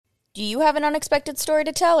Do you have an unexpected story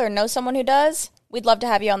to tell or know someone who does? We'd love to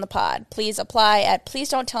have you on the pod. Please apply at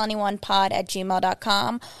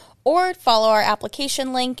pleasedon'ttellanyonePod@gmail.com or follow our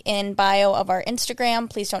application link in bio of our Instagram,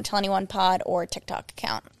 Please Don't Tell Anyone Pod, or TikTok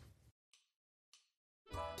account.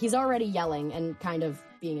 He's already yelling and kind of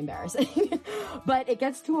being embarrassing. But it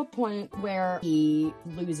gets to a point where he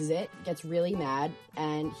loses it, gets really mad,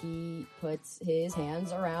 and he puts his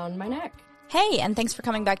hands around my neck. Hey, and thanks for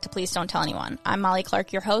coming back to Please Don't Tell Anyone. I'm Molly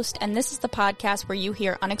Clark, your host, and this is the podcast where you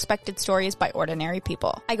hear unexpected stories by ordinary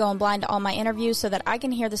people. I go in blind to all my interviews so that I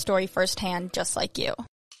can hear the story firsthand, just like you.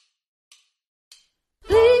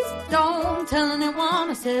 Please don't tell anyone.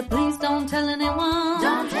 I said, please don't tell anyone.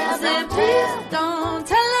 Don't tell them. Please don't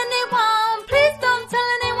tell anyone. Please don't tell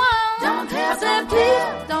anyone. Don't tell them.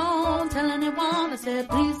 Please don't tell anyone. I said,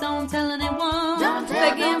 please don't tell anyone. Don't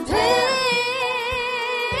tell them. Please don't tell anyone.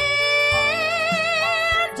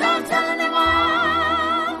 Please don't tell anyone.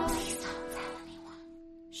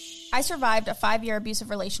 I survived a 5-year abusive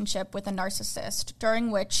relationship with a narcissist, during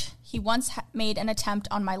which he once made an attempt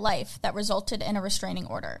on my life that resulted in a restraining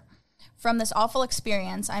order. From this awful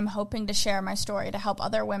experience, I'm hoping to share my story to help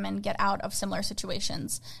other women get out of similar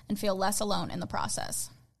situations and feel less alone in the process.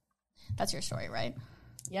 That's your story, right?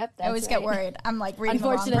 Yep, that's I always get worried. I'm like reading the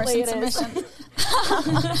wrong Unfortunately, person's submission.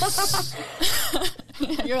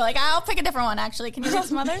 You're like, I'll pick a different one, actually. Can you read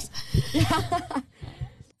some others? Yeah.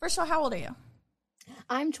 First of all, how old are you?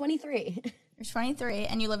 I'm 23. You're 23,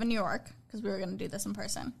 and you live in New York, because we were going to do this in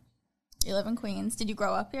person. You live in Queens. Did you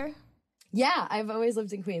grow up here? Yeah, I've always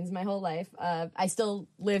lived in Queens my whole life. I still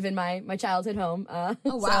live in my childhood home. Oh,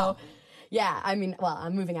 wow. So, yeah, I mean, well,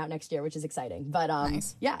 I'm moving out next year, which is exciting. But,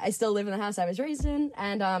 nice. Yeah, I still live in the house I was raised in,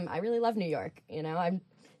 and I really love New York. You know, I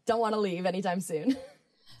don't want to leave anytime soon.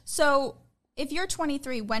 So, if you're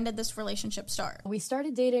 23, when did this relationship start? We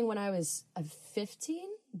started dating when I was 15,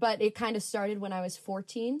 but it kind of started when I was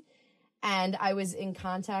 14, and I was in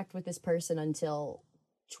contact with this person until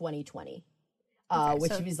 2020.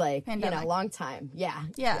 Which was like, pandemic. You know, a long time. Yeah.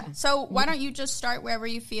 So why don't you just start wherever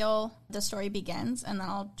you feel the story begins, and then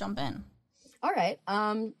I'll jump in. All right.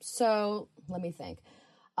 So let me think.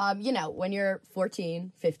 You know, when you're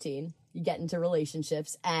 14, 15, you get into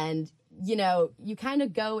relationships, and, you know, you kind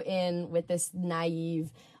of go in with this naive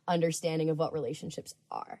understanding of what relationships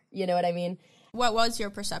are. You know what I mean? What was your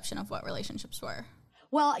perception of what relationships were?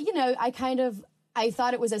 Well, you know, I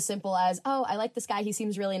thought it was as simple as, oh, I like this guy. He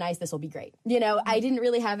seems really nice. This will be great. You know, I didn't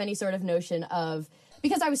really have any sort of notion of,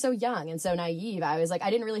 because I was so young and so naive, I was like,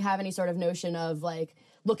 I didn't really have any sort of notion of like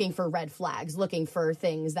looking for red flags, looking for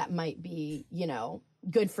things that might be, you know,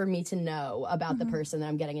 good for me to know about the person that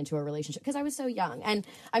I'm getting into a relationship, because I was so young. And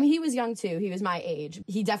I mean, he was young too. He was my age.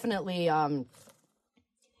 He definitely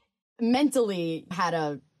mentally had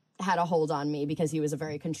a hold on me because he was a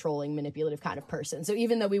very controlling, manipulative kind of person. So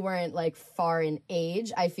even though we weren't like far in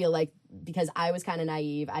age, I feel like because I was kind of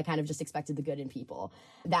naive, I kind of just expected the good in people.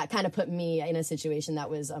 That kind of put me in a situation that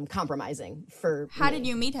was compromising for How me. did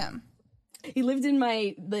you meet him? He lived in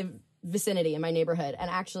the vicinity in my neighborhood. And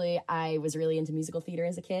actually I was really into musical theater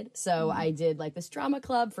as a kid. So I did like this drama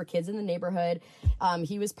club for kids in the neighborhood.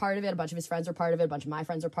 He was part of it. A bunch of his friends were part of it. A bunch of my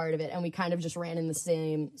friends were part of it. And we kind of just ran in the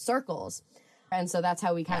same circles. And so that's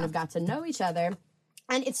how we kind of got to know each other.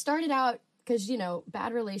 And it started out because, you know,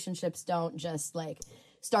 bad relationships don't just like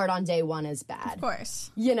start on day one as bad. Of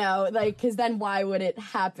course. You know, like, because then why would it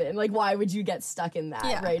happen? Like, why would you get stuck in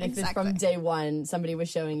that, right? If it's from day one, somebody was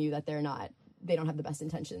showing you that they don't have the best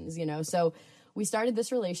intentions, you know? So we started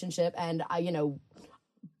this relationship, and I, you know,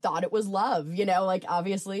 thought it was love, you know, like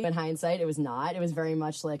obviously in hindsight, it was not. It was very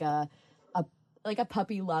much like a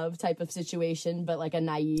puppy love type of situation, but like a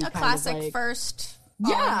naive kind classic of like, first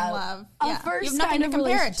love. First you have nothing kind to of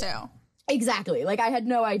compare it to. Exactly. Like I had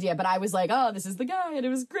no idea, but I was like, oh, this is the guy, and it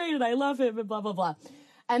was great, and I love him, and blah, blah, blah.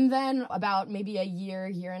 And then about maybe a year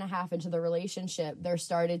and a half into the relationship, there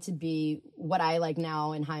started to be what I like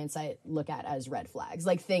now in hindsight look at as red flags,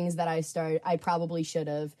 like things that I probably should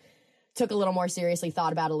have took a little more seriously,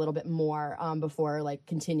 thought about a little bit more before like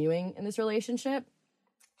continuing in this relationship.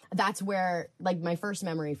 That's where, like, my first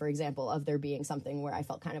memory, for example, of there being something where I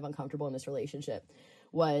felt kind of uncomfortable in this relationship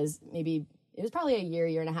was it was probably a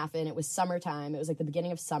year and a half in. It was summertime. It was like the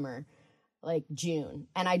beginning of summer, like June.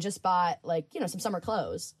 And I just bought, like, you know, some summer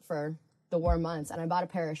clothes for the warm months. And I bought a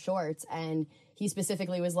pair of shorts. And he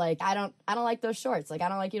specifically was like, I don't like those shorts. Like, I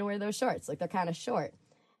don't like you to wear those shorts. Like, they're kind of short.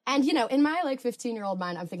 And, you know, in my, like, 15-year-old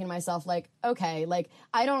mind, I'm thinking to myself, like, okay, like,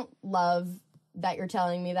 I don't love that you're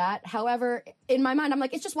telling me that. However, in my mind, I'm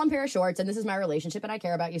like, it's just one pair of shorts and this is my relationship and I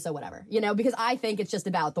care about you, so whatever, you know, because I think it's just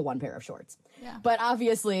about the one pair of shorts. Yeah. But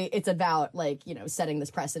obviously it's about like, you know, setting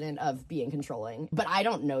this precedent of being controlling. But I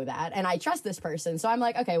don't know that. And I trust this person. So I'm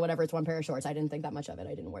like, okay, whatever, it's one pair of shorts. I didn't think that much of it.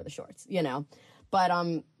 I didn't wear the shorts, you know. But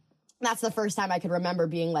that's the first time I could remember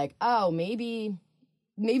being like, oh, maybe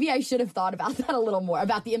I should have thought about that a little more,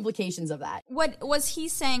 about the implications of that. What was he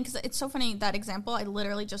saying? Because it's so funny, that example. I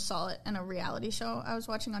literally just saw it in a reality show I was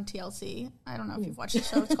watching on TLC. I don't know if you've watched the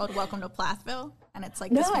show. It's called Welcome to Plathville. And it's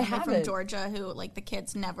like this family from Georgia who, like, the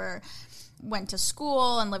kids never went to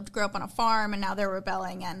school and grew up on a farm, and now they're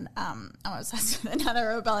rebelling, and now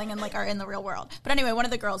they're rebelling and like are in the real world. But anyway, one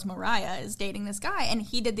of the girls, Mariah, is dating this guy, and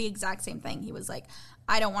he did the exact same thing. He was like,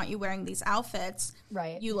 I don't want you wearing these outfits.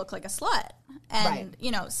 Right. You look like a slut. And,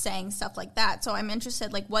 you know, saying stuff like that. So I'm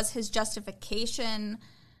interested, like, was his justification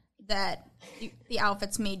that the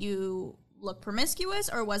outfits made you look promiscuous,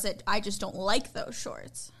 or was it, I just don't like those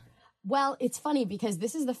shorts? Well, it's funny because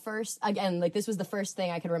this is the first, again, like this was the first thing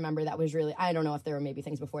I could remember that was really, I don't know if there were maybe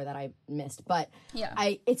things before that I missed, but yeah.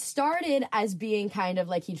 It started as being kind of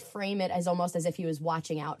like he'd frame it as almost as if he was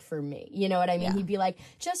watching out for me. You know what I mean? Yeah. He'd be like,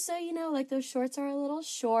 just so you know, like those shorts are a little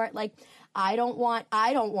short. Like, I don't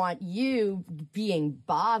want you being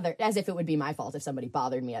bothered, as if it would be my fault if somebody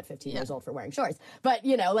bothered me at 15 years old for wearing shorts. But,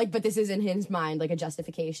 you know, like, but this is in his mind, like a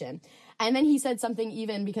justification. And then he said something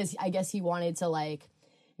even because I guess he wanted to like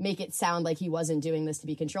make it sound like he wasn't doing this to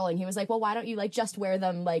be controlling. He was like, well, why don't you like just wear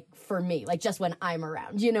them like for me, like just when I'm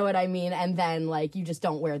around, you know what I mean? And then like you just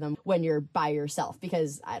don't wear them when you're by yourself,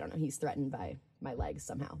 because I don't know, he's threatened by my legs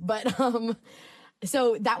somehow. But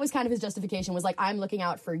so that was kind of his justification, was like, I'm looking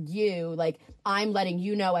out for you, like I'm letting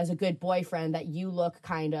you know as a good boyfriend that you look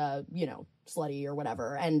kind of, you know, slutty or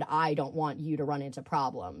whatever, and I don't want you to run into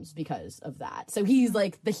problems because of that. So he's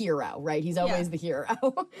like the hero, right? He's always the hero.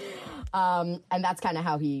 And that's kind of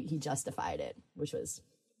how he justified it, which was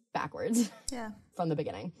backwards from the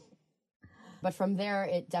beginning. But from there,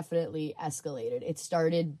 it definitely escalated. It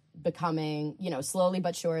started becoming, you know, slowly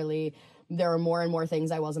but surely, there were more and more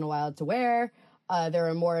things I wasn't allowed to wear. There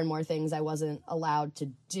were more and more things I wasn't allowed to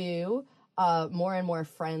do. More and more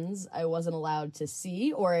friends I wasn't allowed to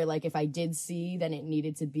see, or like if I did see, then it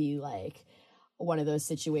needed to be like one of those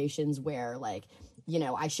situations where like, you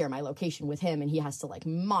know, I share my location with him and he has to like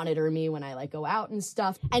monitor me when I like go out and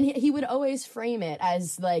stuff. And he would always frame it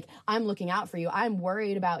as like, I'm looking out for you. I'm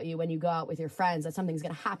worried about you when you go out with your friends, that something's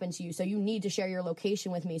going to happen to you. So you need to share your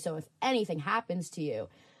location with me. So if anything happens to you,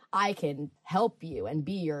 I can help you and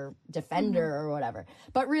be your defender or whatever.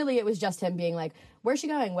 But really, it was just him being like, where's she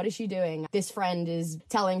going? What is she doing? This friend is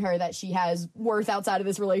telling her that she has worth outside of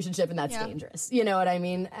this relationship, and that's dangerous. You know what I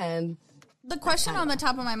mean? And the question on the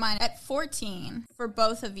top of my mind, at 14, for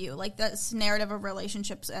both of you, like this narrative of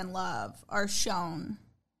relationships and love are shown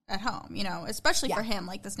at home, you know, especially for him,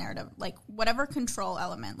 like this narrative, like whatever control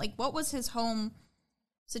element, like what was his home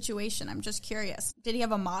situation? I'm just curious. Did he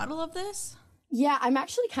have a model of this? Yeah, I'm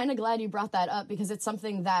actually kind of glad you brought that up, because it's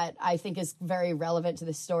something that I think is very relevant to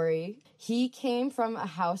this story. He came from a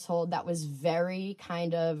household that was very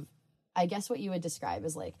kind of, I guess what you would describe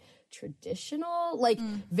as like traditional, like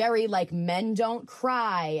very like men don't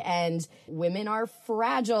cry and women are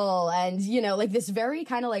fragile, and, you know, like this very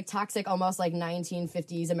kind of like toxic, almost like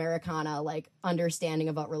 1950s Americana, like understanding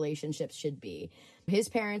of what relationships should be. His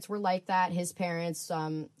parents were like that. His parents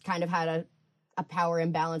kind of had a power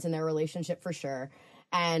imbalance in their relationship for sure.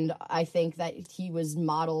 And I think that he was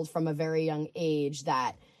modeled from a very young age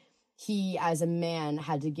that he as a man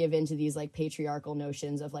had to give into these like patriarchal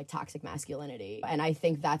notions of like toxic masculinity. And I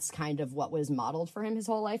think that's kind of what was modeled for him his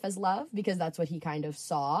whole life as love, because that's what he kind of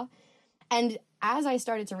saw. And as I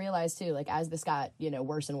started to realize too, like as this got, you know,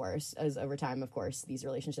 worse and worse, as over time, of course, these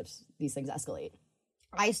relationships, these things escalate,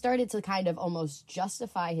 I started to kind of almost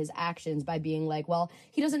justify his actions by being like, well,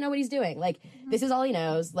 he doesn't know what he's doing. Like, this is all he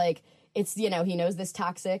knows. Like, it's, you know, he knows this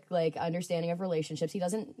toxic, like, understanding of relationships. He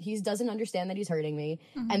doesn't understand that he's hurting me.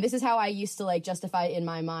 And this is how I used to, like, justify in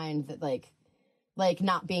my mind that, like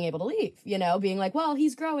not being able to leave, you know, being like, well,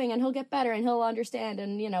 he's growing and he'll get better and he'll understand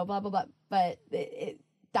and, you know, blah, blah, blah. But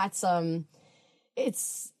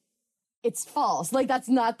it's false. Like, that's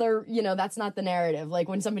not the narrative. Like,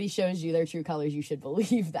 when somebody shows you their true colors, you should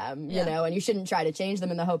believe them, you know, and you shouldn't try to change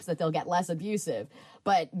them in the hopes that they'll get less abusive.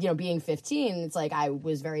 But, you know, being 15, it's like I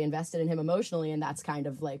was very invested in him emotionally, and that's kind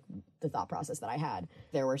of like the thought process that I had.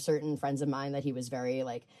 There were certain friends of mine that he was very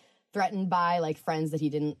like threatened by, like friends that he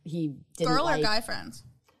didn't Girl like. or guy friends?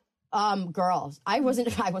 Girls. I wasn't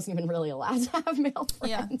even really allowed to have male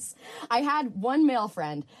friends. I had one male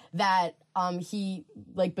friend that he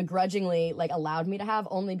like begrudgingly like allowed me to have,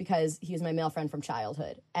 only because he was my male friend from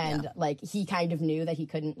childhood. And like he kind of knew that he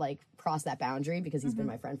couldn't like cross that boundary because he's been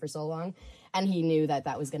my friend for so long. And he knew that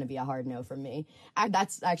that was going to be a hard no from me.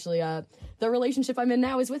 That's actually the relationship I'm in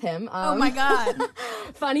now is with him. Oh my God.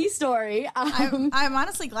 Funny story. I'm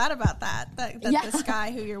honestly glad about that this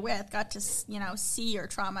guy who you're with got to, you know, see your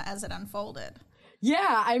trauma as it unfolded.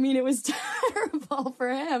 Yeah, I mean, it was terrible for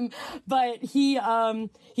him, but he's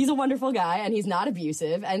a wonderful guy and he's not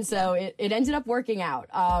abusive. And so it ended up working out.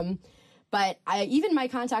 But even my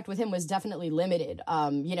contact with him was definitely limited.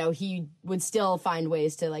 You know, he would still find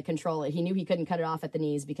ways to like control it. He knew he couldn't cut it off at the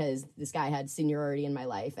knees because this guy had seniority in my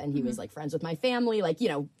life and he was like friends with my family. Like, you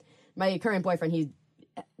know, my current boyfriend, him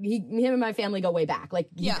and my family go way back. Like,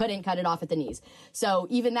 he couldn't cut it off at the knees. So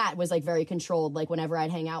even that was, like, very controlled, like, whenever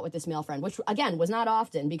I'd hang out with this male friend, which, again, was not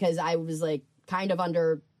often because I was, like, kind of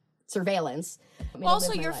under surveillance.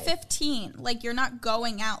 Also, you're 15. Like, you're not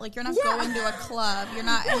going out. Like, you're not going to a club. You're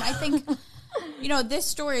not, and I think, you know, this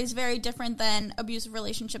story is very different than abusive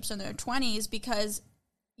relationships in their 20s because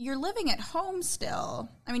you're living at home still.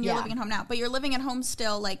 I mean, you're living at home now, but you're living at home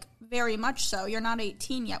still, like, very much so. You're not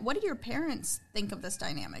 18 yet. What did your parents think of this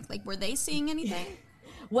dynamic? Like, were they seeing anything?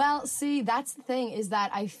 Well, see, that's the thing, is that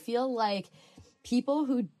I feel like people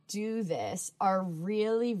who do this are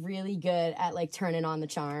really, really good at, like, turning on the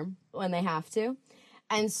charm when they have to.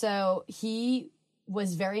 And so he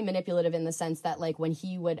was very manipulative in the sense that, like, when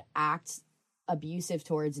he would act abusive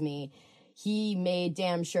towards me, he made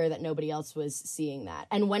damn sure that nobody else was seeing that.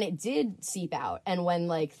 And when it did seep out, and when,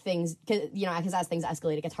 like, things, you know, because as things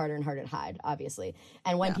escalate, it gets harder and harder to hide, obviously.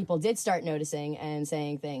 And when people did start noticing and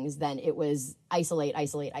saying things, then it was isolate,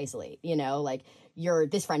 you know, like,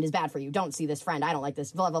 this friend is bad for you. Don't see this friend. I don't like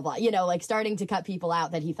this, blah, blah, blah. You know, like, starting to cut people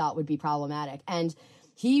out that he thought would be problematic. And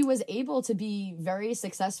he was able to be very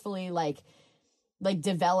successfully, like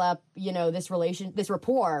develop, you know, this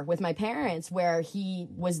rapport with my parents, where he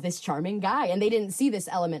was this charming guy, and they didn't see this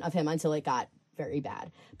element of him until it got very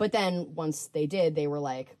bad. But then once they did, they were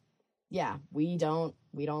like, yeah, we don't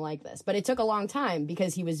like this. But it took a long time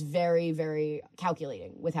because he was very, very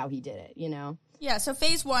calculating with how he did it, you know? Yeah, so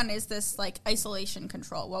phase 1 is this, like, isolation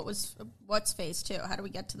control. What's phase 2? How do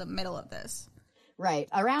we get to the middle of this? Right.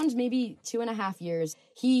 Around maybe 2.5 years,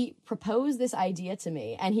 he proposed this idea to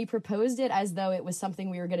me, and he proposed it as though it was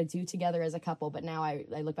something we were going to do together as a couple. But now I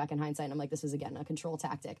look back in hindsight and I'm like, this was, again, a control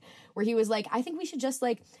tactic, where he was like, I think we should just,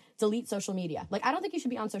 like, delete social media. Like, I don't think you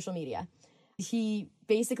should be on social media. He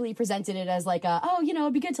basically presented it as like you know,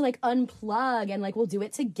 it'd be good to, like, unplug and, like, we'll do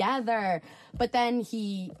it together. But then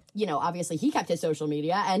he, you know, obviously he kept his social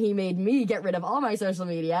media, and he made me get rid of all my social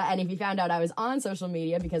media. And if he found out I was on social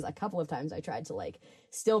media, because a couple of times I tried to, like,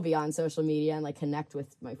 still be on social media and, like, connect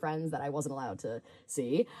with my friends that I wasn't allowed to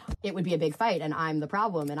see, it would be a big fight, and I'm the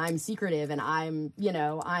problem, and I'm secretive, and I'm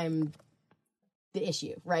the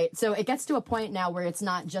issue, right? So it gets to a point now where it's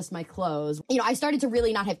not just my clothes. You know, I started to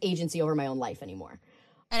really not have agency over my own life anymore.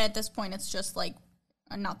 And at this point, it's just, like,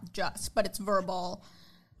 not just, but it's verbal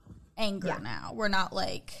anger now. We're not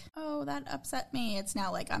like, oh, that upset me. It's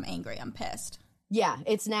now like, I'm angry, I'm pissed. Yeah,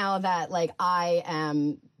 it's now that, like, I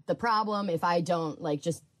am the problem. If I don't, like,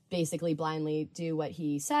 just basically blindly do what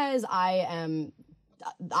he says, I'm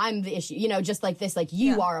the issue, you know, just like this, like,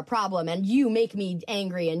 you are a problem, and you make me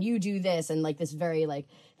angry, and you do this, and, like, this very, like,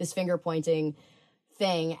 this finger pointing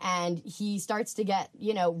thing. And he starts to get,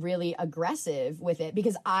 you know, really aggressive with it,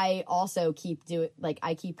 because I also keep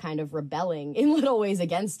kind of rebelling in little ways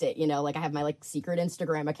against it, you know, like, I have my, like, secret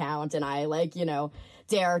Instagram account, and I, like, you know,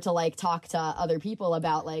 dare to, like, talk to other people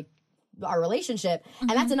about, like, our relationship.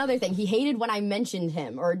 And that's another thing. He hated when I mentioned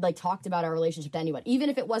him or, like, talked about our relationship to anyone, even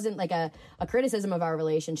if it wasn't, like, a criticism of our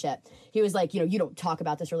relationship. He was like, you know, you don't talk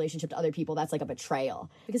about this relationship to other people. That's, like, a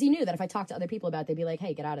betrayal. Because he knew that if I talked to other people about it, they'd be like,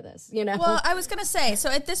 hey, get out of this, you know? Well, I was going to say, so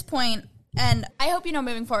at this point, and I hope, you know,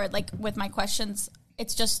 moving forward, like, with my questions,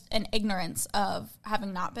 it's just an ignorance of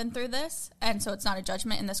having not been through this. And so it's not a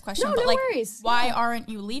judgment in this question. No like, worries. Why aren't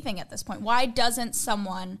you leaving at this point? Why doesn't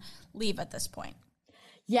someone leave at this point?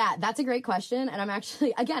 Yeah, that's a great question. And I'm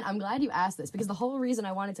actually, again, I'm glad you asked this, because the whole reason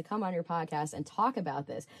I wanted to come on your podcast and talk about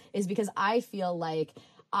this is because I feel like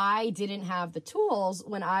I didn't have the tools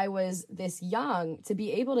when I was this young to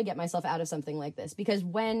be able to get myself out of something like this. Because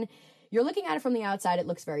when you're looking at it from the outside, it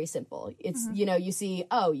looks very simple. It's, you know, you see,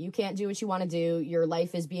 oh, you can't do what you want to do. Your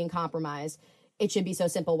life is being compromised. It should be so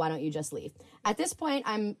simple. Why don't you just leave? At this point,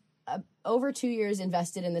 I'm over 2 years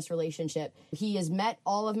invested in this relationship. He has met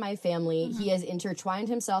all of my family. He has intertwined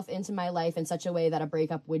himself into my life in such a way that a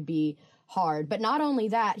breakup would be hard. But not only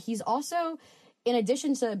that, he's also in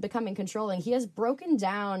addition to becoming controlling, he has broken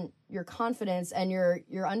down your confidence and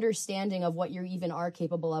your understanding of what you even are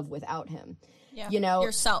capable of without him. Yeah. You know,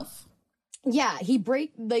 yourself. Yeah,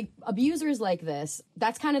 abusers like this,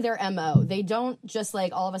 that's kind of their MO. They don't just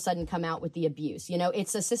like all of a sudden come out with the abuse. You know,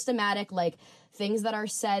 it's a systematic, like, things that are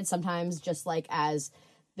said sometimes just like as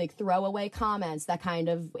like throwaway comments that kind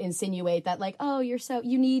of insinuate that like, oh, you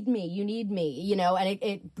need me, you know, and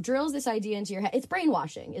it drills this idea into your head. It's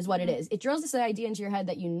brainwashing is what it is. It drills this idea into your head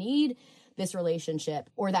that you need this relationship,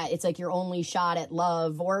 or that it's like your only shot at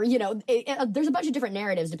love, or, you know, there's a bunch of different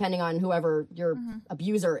narratives depending on whoever your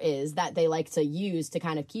abuser is that they like to use to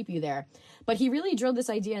kind of keep you there. But he really drilled this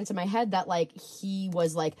idea into my head that like he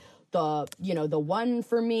was like the one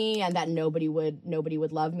for me, and that nobody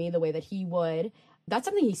would love me the way that he would. That's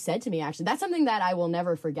something he said to me, actually. That's something that I will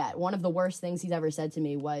never forget. One of the worst things he's ever said to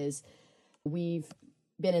me was, we've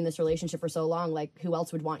been in this relationship for so long, like, who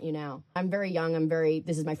else would want you now? I'm very young.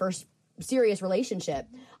 This is my first serious relationship.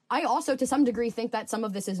 I also, to some degree, think that some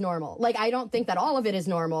of this is normal. Like, I don't think that all of it is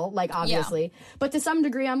normal, like, obviously. Yeah. But to some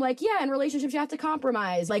degree, I'm like, yeah, in relationships, you have to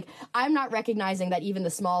compromise. Like, I'm not recognizing that even the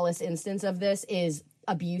smallest instance of this is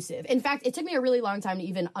abusive. In fact, it took me a really long time to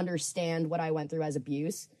even understand what I went through as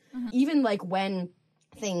abuse. Even, like, when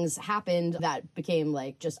things happened that became,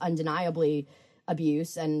 like, just undeniably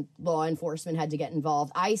abuse and law enforcement had to get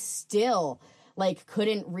involved, I still, like,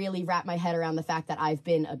 couldn't really wrap my head around the fact that I've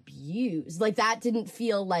been abused. Like, that didn't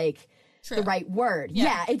feel like the right word.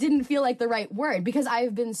 Yeah, it didn't feel like the right word, because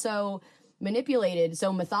I've been so manipulated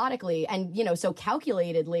so methodically and, you know, so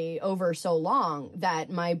calculatedly over so long that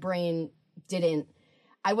my brain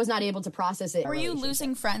I was not able to process it. Were you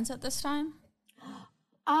losing friends at this time?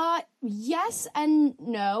 Yes and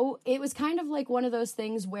no. It was kind of like one of those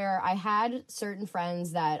things where I had certain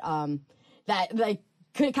friends that like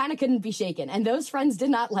couldn't be shaken, and those friends did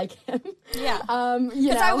not like him. Yeah.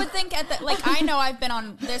 Because I would think I know I've been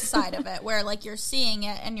on this side of it where like you're seeing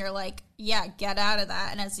it and you're like, yeah, get out of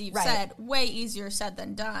that. And as you've said, way easier said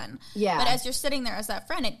than done. Yeah. But as you're sitting there as that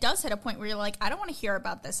friend, it does hit a point where you're like, I don't want to hear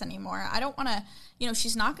about this anymore. I don't want to,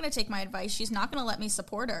 she's not going to take my advice. She's not going to let me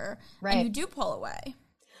support her. Right. And you do pull away.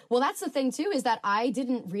 Well, that's the thing, too, is that I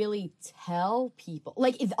didn't really tell people.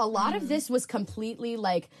 Like, a lot of this was completely,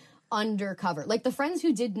 like, undercover. Like, the friends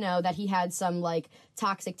who did know that he had some, like,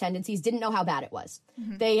 toxic tendencies didn't know how bad it was.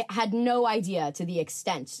 They had no idea to the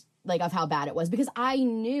extent, like, of how bad it was, because I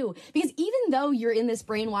knew. Because even though you're in this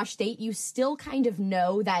brainwashed state, you still kind of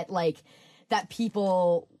know that, like, that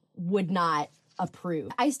people would not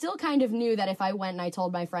approve. I still kind of knew that if I went and I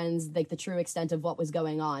told my friends like the true extent of what was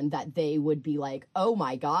going on, that they would be like, oh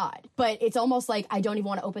my God. But it's almost like I don't even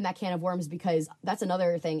want to open that can of worms, because that's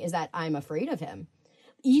another thing, is that I'm afraid of him.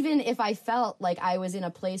 Even if I felt like I was in a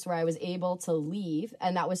place where I was able to leave,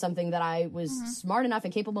 and that was something that I was smart enough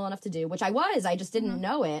and capable enough to do, which I just didn't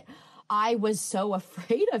know it. I was so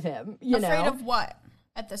afraid of him, Afraid of what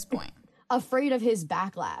at this point? Afraid of his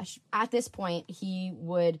backlash. At this point, he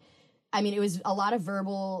would... it was a lot of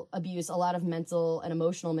verbal abuse, a lot of mental and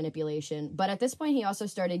emotional manipulation. But at this point, he also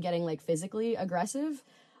started getting, like, physically aggressive.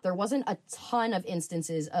 There wasn't a ton of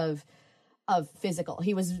instances of physical.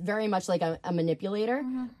 He was very much like a manipulator.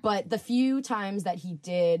 But the few times that he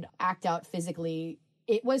did act out physically,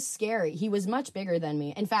 it was scary. He was much bigger than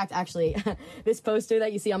me. In fact, actually, this poster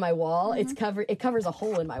that you see on my wall, it covers a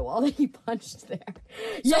hole in my wall that he punched there.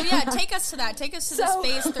 So, take us to that. Take us to this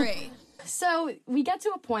phase 3. So we get to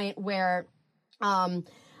a point where I'm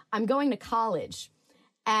going to college,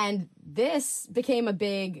 and this became a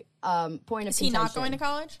big point of contention. Is he not going to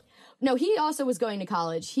college? No, he also was going to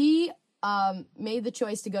college. He made the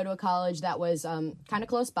choice to go to a college that was kind of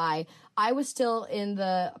close by. I was still in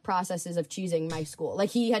the processes of choosing my school.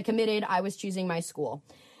 Like, he had committed, I was choosing my school.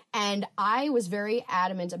 And I was very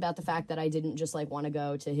adamant about the fact that I didn't just, like, want to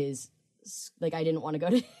go to his... Like, I didn't want to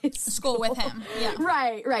go to his school with him. Yeah.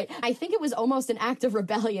 Right. I think it was almost an act of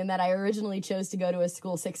rebellion that I originally chose to go to a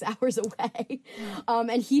school 6 hours away.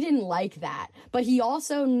 And he didn't like that. But he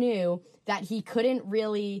also knew that he couldn't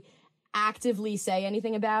really actively say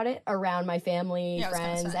anything about it around my family,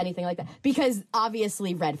 friends, anything like that. Because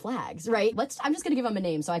obviously red flags, right? I'm just going to give him a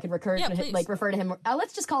name so I could refer to him.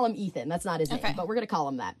 Let's just call him Ethan. That's not his name, but we're going to call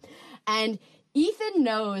him that. And Ethan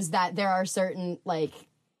knows that there are certain, like,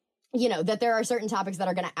 that there are certain topics that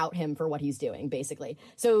are going to out him for what he's doing, basically.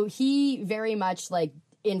 So he very much, like,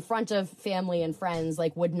 in front of family and friends,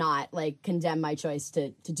 like, would not, like, condemn my choice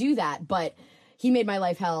to do that. But he made my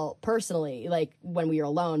life hell personally, like, when we were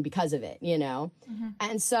alone because of it,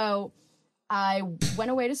 And so I went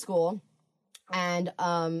away to school, and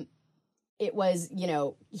it was, you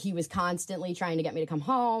know, he was constantly trying to get me to come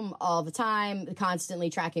home all the time, constantly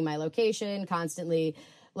tracking my location, constantly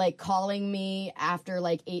like calling me after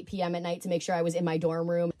like 8 p.m. at night to make sure I was in my dorm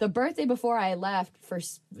room. The birthday before I left for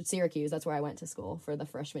Syracuse, that's where I went to school for the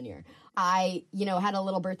freshman year, I, you know, had a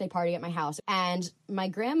little birthday party at my house, and my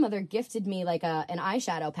grandmother gifted me like an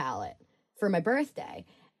eyeshadow palette for my birthday.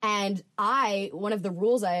 And one of the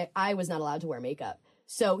rules, I was not allowed to wear makeup.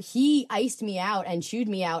 So he iced me out and chewed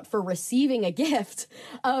me out for receiving a gift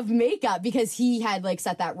of makeup because he had like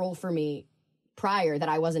set that rule for me prior that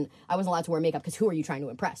I wasn't allowed to wear makeup because who are you trying to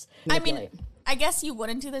impress? Manipulate. I mean, I guess you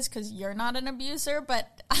wouldn't do this because you're not an abuser,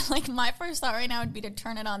 but like my first thought right now would be to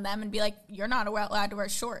turn it on them and be like, you're not allowed to wear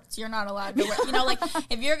shorts. You're not allowed to wear, you know, like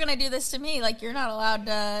if you're going to do this to me, like you're not allowed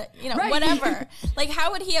to, you know, whatever. Like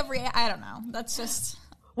how would he have I don't know. That's just,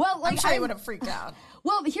 well, like, I'm sure he would have freaked out.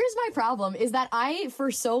 Well, here's my problem is that I, for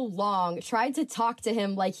so long, tried to talk to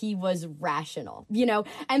him like he was rational, you know?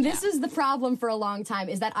 And this is the problem for a long time,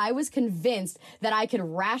 is that I was convinced that I could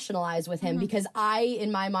rationalize with him because I,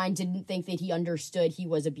 in my mind, didn't think that he understood he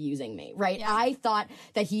was abusing me, right? Yeah. I thought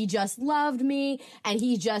that he just loved me and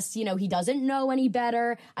he just, you know, he doesn't know any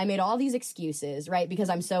better. I made all these excuses, right? Because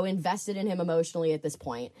I'm so invested in him emotionally at this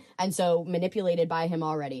point and so manipulated by him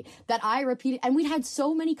already that I repeated, and we'd had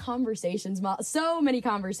so many conversations,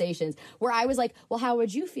 where I was like, well, how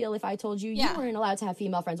would you feel if I told you you weren't allowed to have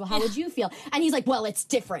female friends? Well, how would you feel? And he's like, well, it's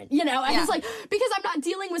different, you know? And it's like, because I'm not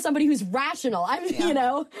dealing with somebody who's rational, you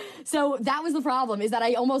know? So that was the problem, is that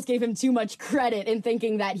I almost gave him too much credit in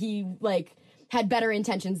thinking that he, like, had better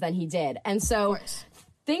intentions than he did. And so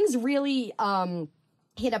things really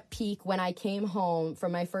hit a peak when I came home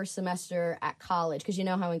from my first semester at college, because you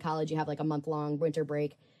know how in college you have, like, a month-long winter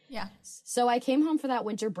break. Yeah. So I came home for that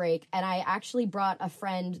winter break, and I actually brought a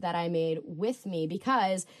friend that I made with me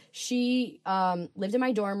because she lived in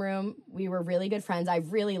my dorm room. We were really good friends. I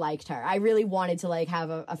really liked her. I really wanted to like have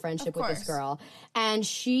a friendship with this girl. And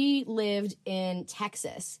she lived in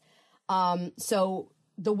Texas. So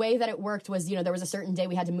the way that it worked was, you know, there was a certain day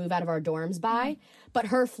we had to move out of our dorms by, but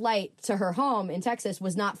her flight to her home in Texas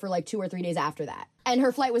was not for like 2 or 3 days after that. And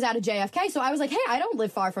her flight was out of JFK. So I was like, hey, I don't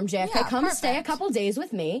live far from JFK. Come stay a couple days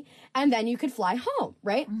with me and then you could fly home,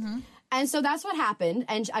 right? And so that's what happened.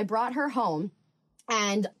 And I brought her home.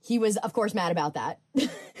 And he was, of course, mad about that.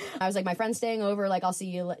 I was like, my friend's staying over. Like, I'll see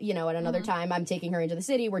you, you know, at another time. I'm taking her into the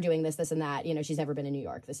city. We're doing this, this, and that. You know, she's never been in New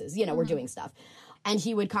York. This is, you know, we're doing stuff. And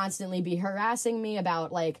he would constantly be harassing me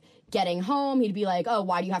about, like, getting home. He'd be like, oh,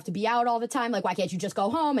 why do you have to be out all the time? Like, why can't you just go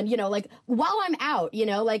home? And, you know, like, while I'm out, you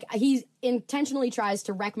know, like, he intentionally tries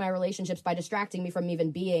to wreck my relationships by distracting me from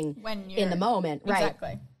even being in the moment. Exactly.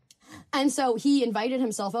 Right. And so he invited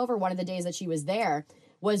himself over one of the days that she was there.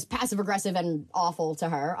 Was passive-aggressive and awful to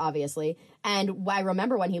her, obviously. And I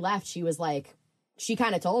remember when he left, she was like, she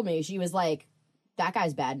kind of told me, she was like, that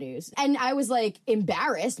guy's bad news. And I was like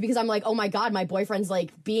embarrassed because I'm like, oh my God, my boyfriend's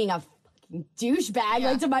like being a fucking douchebag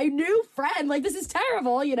like to my new friend. Like, this is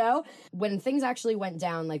terrible, you know? When things actually went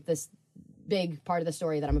down, like this big part of the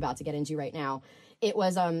story that I'm about to get into right now, it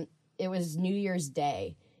was New Year's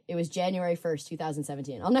Day. It was January 1st,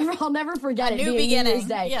 2017. I'll never forget it being New Year's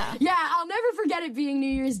Day. Yeah, I'll never forget it being New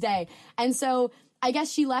Year's Day. And so I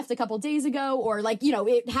guess she left a couple days ago, or like, you know,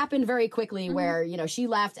 it happened very quickly where, you know, she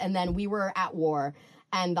left and then we were at war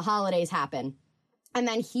and the holidays happened. And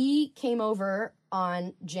then he came over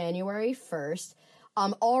on January 1st,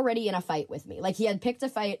 already in a fight with me. Like, he had picked a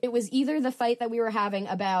fight. It was either the fight that we were having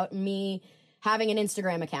about me having an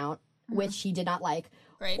Instagram account, which he did not like,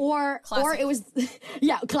 right. Or it was,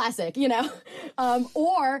 classic, you know,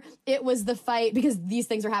 or it was the fight, because these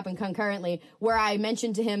things are happening concurrently, where I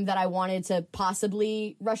mentioned to him that I wanted to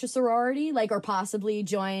possibly rush a sorority, like, or possibly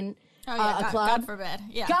join a club. God forbid.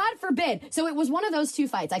 Yeah. God forbid. So it was one of those two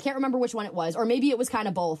fights. I can't remember which one it was, or maybe it was kind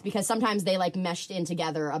of both, because sometimes they like meshed in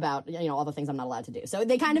together about, you know, all the things I'm not allowed to do. So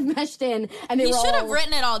they kind of meshed in, and they He should have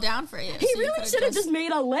written it all down for you. He really should have just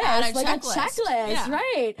made a list, like a checklist,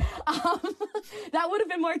 right? That would have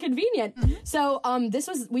been more convenient. So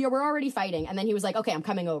we were already fighting, and then he was like, okay, I'm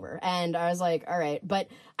coming over. And I was like, all right. But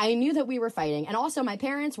I knew that we were fighting, and also my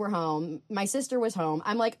parents were home. My sister was home.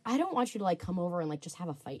 I'm like, I don't want you to like come over and like just have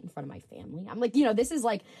a fight in front of my family. I'm like, you know, this is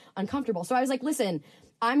like uncomfortable. So I was like, listen,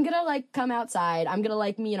 I'm gonna, like, come outside. I'm gonna,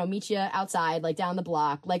 like, meet you outside, like, down the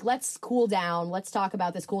block. Like, let's cool down. Let's talk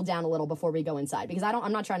about this, cool down a little before we go inside. Because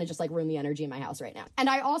I'm not trying to just, like, ruin the energy in my house right now. And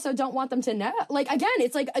I also don't want them to know. Like, again,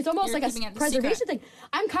 it's almost like a preservation thing.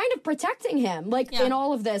 I'm kind of protecting him, like, in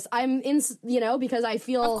all of this. I'm in, because I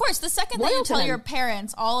feel. Of course, the second that you tell your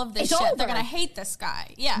parents all of this shit, they're gonna hate this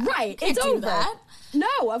guy. Yeah. Right. It's over. That.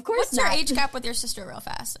 No, of course not. What's your age gap with your sister real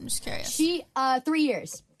fast? I'm just curious. She, 3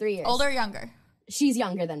 years. 3 years. Older or younger? She's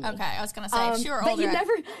younger than me. Okay, I was gonna say if she were older.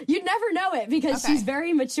 But you'd never know it because she's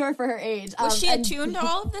very mature for her age. Was she attuned to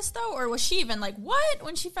all of this though, or was she even like what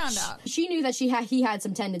when she found out? She knew that he had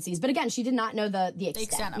some tendencies, but again, she did not know the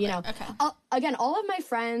extent. Of you know, it. Okay. Again, all of my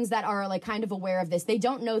friends that are like kind of aware of this, they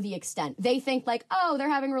don't know the extent. They think like, oh, they're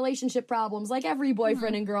having relationship problems, like every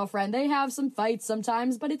boyfriend and girlfriend. They have some fights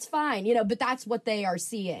sometimes, but it's fine, you know. But that's what they are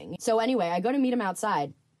seeing. So anyway, I go to meet him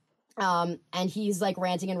outside. And he's like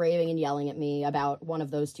ranting and raving and yelling at me about one of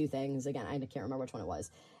those two things. Again, I can't remember which one it was.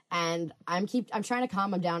 And I'm trying to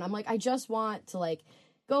calm him down. I'm like, I just want to like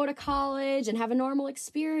go to college and have a normal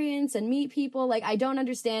experience and meet people. Like, I don't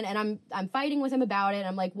understand. And I'm fighting with him about it.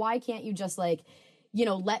 I'm like, why can't you just like,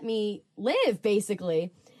 let me live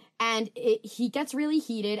basically? And he gets really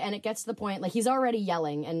heated and it gets to the point, like he's already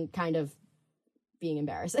yelling and kind of being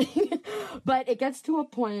embarrassing, but it gets to a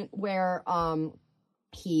point where,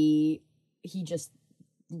 he just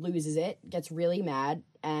loses it, gets really mad,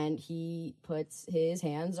 and he puts his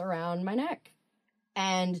hands around my neck.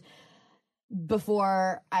 And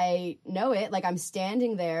before I know it, like I'm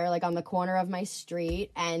standing there, like on the corner of my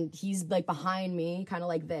street, and he's like behind me, kind of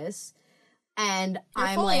like this. And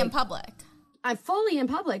I'm fully like, in public. I'm fully in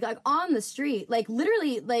public, like on the street, like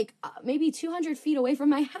literally like maybe 200 feet away from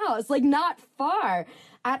my house, like not far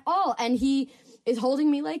at all. And he is holding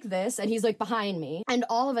me like this, and he's like behind me. And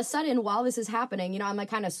all of a sudden, while this is happening, I'm like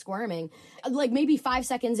kind of squirming. Like maybe 5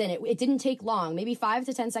 seconds in, it didn't take long, maybe 5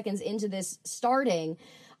 to 10 seconds into this starting,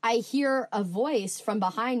 I hear a voice from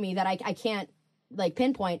behind me that I can't like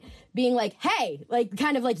pinpoint, being like, hey, like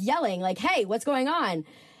kind of like yelling, like, hey, what's going on?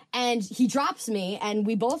 And he drops me, and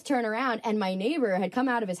we both turn around, and my neighbor had come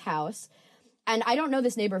out of his house. And I don't know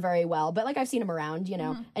this neighbor very well, but like I've seen him around,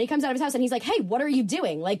 And he comes out of his house and he's like, hey, what are you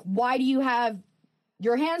doing? Like, why do you have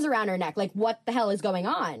your hands around her neck? Like, what the hell is going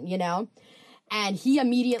on, And he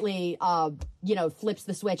immediately, flips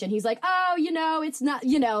the switch, and he's like, oh, it's not,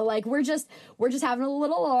 like, we're just having a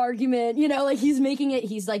little argument, like he's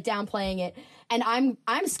like downplaying it. And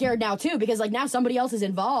I'm scared now too, because like now somebody else is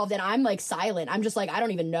involved, and I'm like silent. I'm just like, I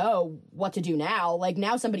don't even know what to do now. Like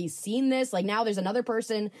now somebody's seen this, like now there's another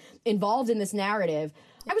person involved in this narrative.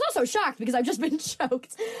 I was also shocked because I've just been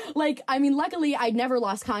choked. Like, I mean, luckily I'd never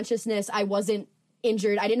lost consciousness. I wasn't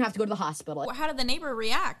injured. I didn't have to go to the hospital. How did the neighbor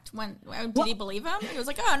react? Did he believe him? He was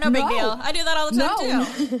like, oh, no big deal. I do that all the time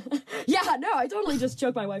too. Yeah, no, I totally just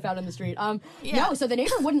choked my wife out in the street. No, so the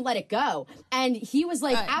neighbor wouldn't let it go. And he was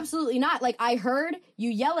like, absolutely not. Like, I heard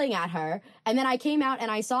you yelling at her, and then I came out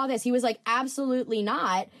and I saw this. He was like, absolutely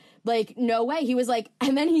not. Like, no way. He was like,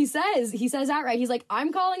 and then he says outright, he's like,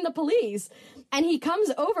 I'm calling the police. And he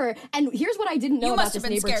comes over, and here's what I didn't know about this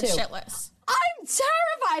neighbor too. You must have been scared shitless. I'm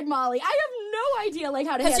terrified, Molly. I have no idea like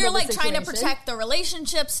how to handle this situation. Because you're like trying to protect the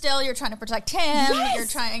relationship still. You're trying to protect him. Yes! You're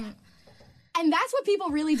trying. And that's what people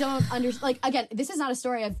really don't understand. Like, again, this is not a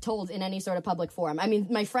story I've told in any sort of public forum. I mean,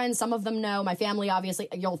 my friends, some of them know. My family, obviously,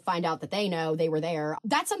 you'll find out that they know. They were there.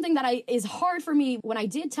 That's something that is hard for me when I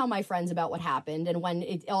did tell my friends about what happened, and when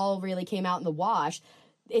it all really came out in the wash.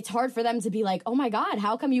 It's hard for them to be like, oh my God,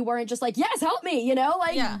 how come you weren't just like, yes, help me,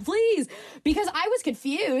 please. Because I was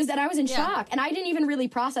confused and I was in shock, and I didn't even really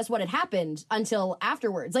process what had happened until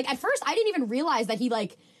afterwards. Like, at first, I didn't even realize that he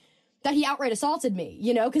outright assaulted me,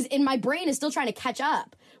 because in my brain is still trying to catch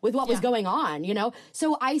up with what was going on,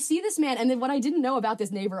 So I see this man, and then what I didn't know about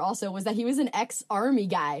this neighbor also was that he was an ex-army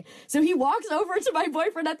guy. So he walks over to my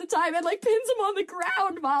boyfriend at the time and like pins him on the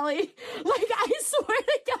ground, Molly. Like, I swear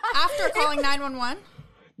to God. After calling 911?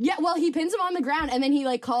 Yeah, well, he pins him on the ground, and then he,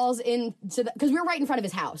 like, calls in to the... Because we were right in front of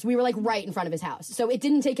his house. We were, like, right in front of his house. So it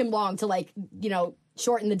didn't take him long to, like,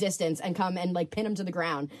 shorten the distance and come and, like, pin him to the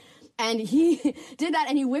ground. And he did that,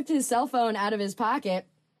 and he whipped his cell phone out of his pocket,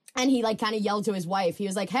 and he, like, kind of yelled to his wife. He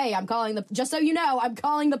was like, hey, I'm calling the... Just so you know, I'm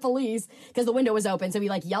calling the police, because the window was open. So he,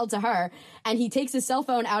 like, yelled to her, and he takes his cell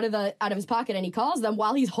phone out of his pocket, and he calls them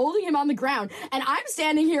while he's holding him on the ground. And I'm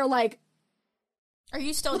standing here, like... Are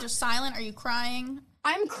you still just silent? Are you crying?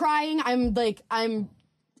 I'm crying. I'm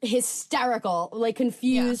hysterical, like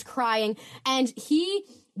confused, crying. And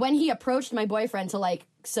when he approached my boyfriend to like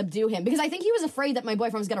subdue him, because I think he was afraid that my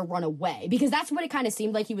boyfriend was going to run away, because that's what it kind of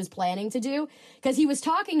seemed like he was planning to do, because he was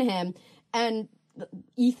talking to him, and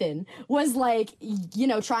Ethan was like, you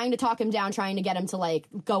know, trying to talk him down, trying to get him to like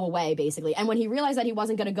go away basically. And when he realized that he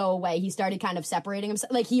wasn't going to go away, he started kind of separating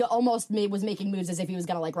himself. Like he almost was making moves as if he was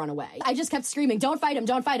going to like run away. I just kept screaming, don't fight him,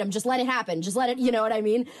 just let it happen, just let it, you know what I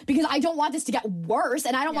mean? Because I don't want this to get worse,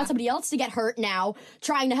 and I don't want somebody else to get hurt now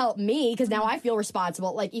trying to help me, because now I feel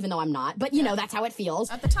responsible, like even though I'm not, but you know, that's how it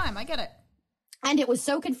feels. At the time, I get it. And it was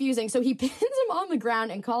so confusing. So he pins him on the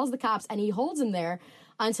ground and calls the cops, and he holds him there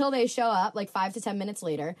until they show up, like 5 to 10 minutes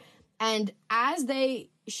later. And as they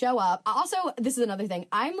show up, also, this is another thing,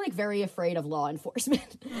 I'm like very afraid of law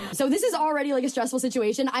enforcement. So this is already like a stressful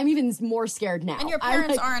situation. I'm even more scared now. And your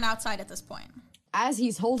parents aren't outside at this point. As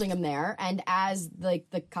he's holding him there, and as like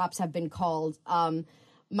the cops have been called,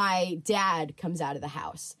 my dad comes out of the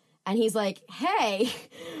house. And he's like, hey,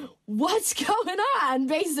 what's going on?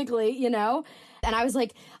 Basically, you know? And I was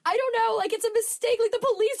like, I don't know, like, it's a mistake, like, the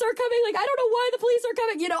police are coming, like, I don't know why the police are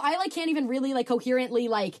coming, you know, I, like, can't even really, like, coherently,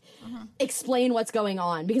 like, explain what's going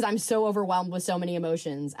on, because I'm so overwhelmed with so many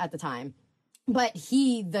emotions at the time. But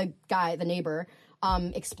he, the guy, the neighbor,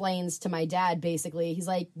 explains to my dad, basically, he's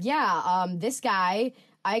like, yeah, this guy,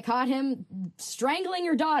 I caught him strangling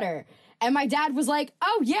your daughter. And my dad was like,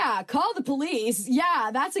 oh yeah, call the police.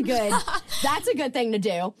 Yeah, that's a good thing to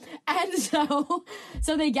do. And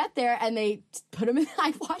so they get there and they put him in,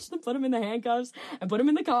 I watched them put him in the handcuffs and put him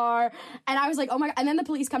in the car. And I was like, oh my God. And then the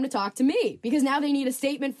police come to talk to me because now they need a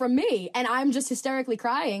statement from me. And I'm just hysterically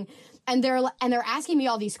crying. And they're asking me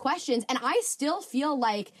all these questions. And I still feel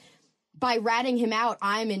like, by ratting him out,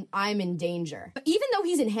 I'm in danger. But even though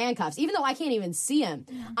he's in handcuffs, even though I can't even see him,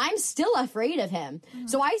 I'm still afraid of him.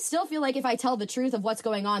 So I still feel like if I tell the truth of what's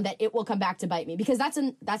going on, that it will come back to bite me. Because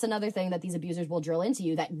that's another thing that these abusers will drill into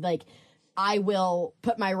you, that like, I will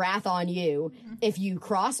put my wrath on you if you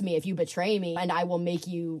cross me, if you betray me, and I will make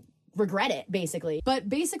you regret it, basically. But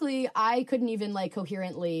basically, I couldn't even like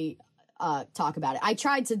coherently talk about it. I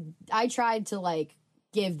tried to like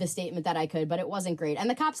give the statement that I could, but it wasn't great. And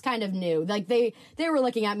the cops kind of knew. Like, they were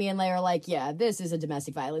looking at me and they were like, yeah, this is a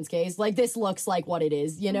domestic violence case. Like, this looks like what it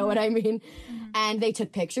is. You know what I mean? And they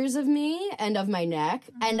took pictures of me and of my neck.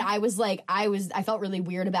 And I was like, I felt really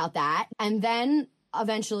weird about that. And then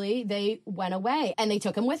eventually they went away and they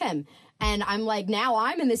took him with him. And I'm like, now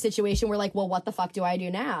I'm in this situation where like, well, what the fuck do I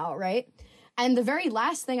do now? Right? And the very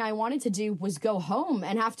last thing I wanted to do was go home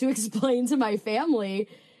and have to explain to my family,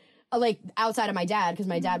 like, outside of my dad, because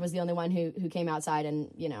my dad was the only one who came outside and,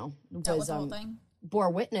 you know, was bore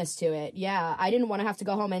witness to it. Yeah, I didn't want to have to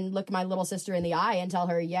go home and look my little sister in the eye and tell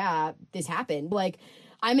her, yeah, this happened. Like,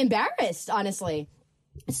 I'm embarrassed, honestly.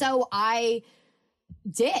 So I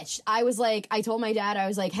ditched. I was like, I told my dad, I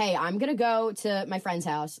was like, hey, I'm going to go to my friend's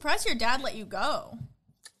house. Surprised your dad let you go.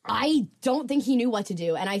 I don't think he knew what to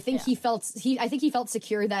do. And I think he felt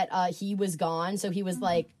secure that he was gone. So he was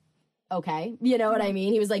like, okay, you know what I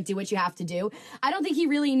mean? He was like, do what you have to do. I don't think he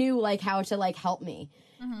really knew like how to like help me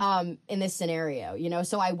in this scenario, you know?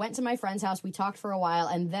 So I went to my friend's house, we talked for a while,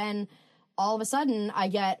 and then all of a sudden I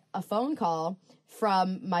get a phone call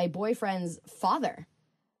from my boyfriend's father.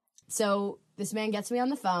 So this man gets me on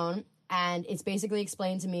the phone, and it's basically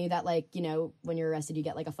explained to me that, like, you know, when you're arrested, you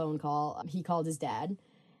get like a phone call. He called his dad,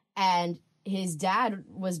 and his dad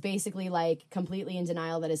was basically like completely in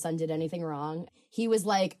denial that his son did anything wrong. He was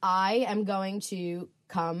like, I am going to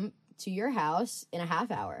come to your house in a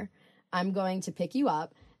half hour. I'm going to pick you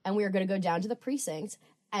up, and we are going to go down to the precinct,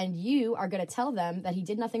 and you are going to tell them that he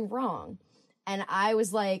did nothing wrong. And I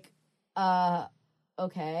was like,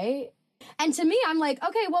 okay. And to me, I'm like,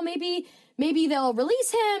 okay, well, maybe they'll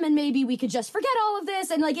release him, and maybe we could just forget all of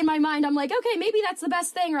this. And like in my mind, I'm like, okay, maybe that's the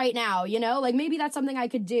best thing right now, you know, like maybe that's something I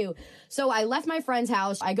could do. So I left my friend's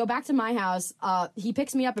house. I go back to my house. He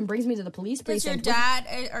picks me up and brings me to the police precinct. Does your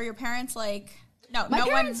dad or your parents like, no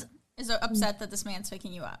parents, one is upset that this man's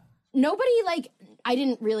picking you up? Nobody, like, I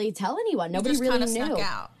didn't really tell anyone. Nobody really knew. Snuck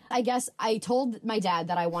out. I guess I told my dad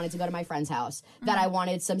that I wanted to go to my friend's house, that I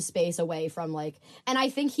wanted some space away from, like, and I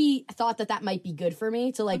think he thought that might be good for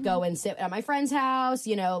me to, like, go and sit at my friend's house,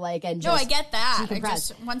 you know, like, and just No, I get that. decompress. I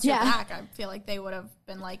just, once you're back, I feel like they would have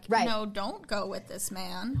been like, no, don't go with this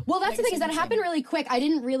man. Well, that's the thing, is that it happened really quick. I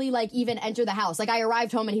didn't really, like, even enter the house. Like, I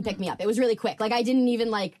arrived home and he picked me up. It was really quick. Like, I didn't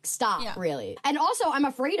even, like, stop, really. And also, I'm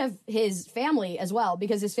afraid of his family as well,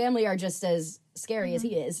 because his family are just as scary as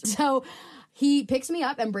he is. So he picks me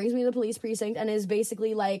up and brings me to the police precinct and is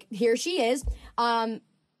basically like, here she is.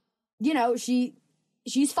 You know,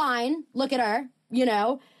 she's fine. Look at her, you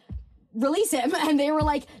know, release him. And they were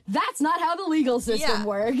like, that's not how the legal system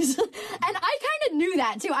works. And I kind of knew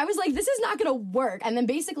that too. I was like, this is not going to work. And then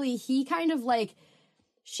basically he kind of like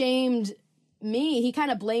shamed he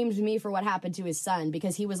kind of blamed me for what happened to his son,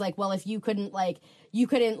 because he was like, well, if you couldn't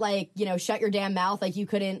shut your damn mouth, like you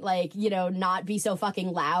couldn't not be so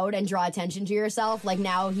fucking loud and draw attention to yourself, like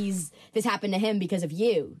now this happened to him because of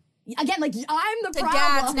you. Again, like, I'm the problem.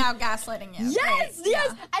 Dad's now gaslighting you. Yes, right? yes. Yeah.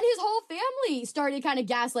 And his whole family started kind of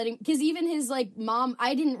gaslighting, because even his, like, mom,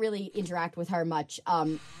 I didn't really interact with her much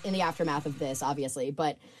in the aftermath of this, obviously,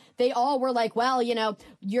 but they all were like, well,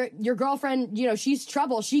 your girlfriend, she's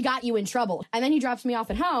trouble. She got you in trouble. And then he drops me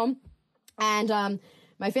off at home, and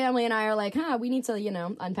my family and I are like, we need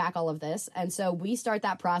to, unpack all of this. And so we start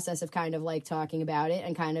that process of kind of, like, talking about it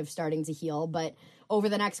and kind of starting to heal, but over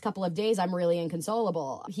the next couple of days, I'm really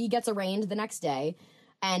inconsolable. He gets arraigned the next day,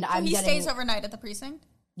 and he stays overnight at the precinct?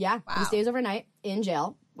 Yeah, wow. He stays overnight in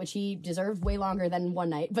jail, which he deserved way longer than one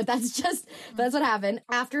night, but that's what happened.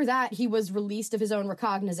 After that, he was released of his own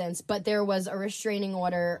recognizance, but there was a restraining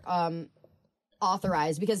order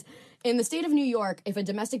authorized, because in the state of New York, if a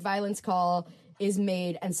domestic violence call is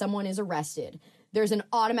made and someone is arrested, there's an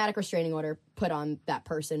automatic restraining order put on that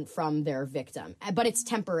person from their victim, but it's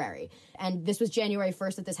temporary. And this was January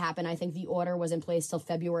 1st that this happened. I think the order was in place till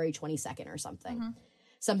February 22nd or something,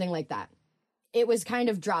 something like that. It was kind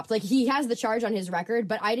of dropped. Like, he has the charge on his record,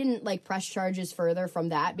 but I didn't, like, press charges further from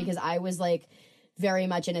that, because I was, like, very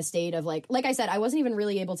much in a state of, like I said, I wasn't even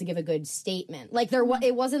really able to give a good statement. Like,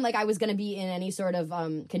 it wasn't like I was going to be in any sort of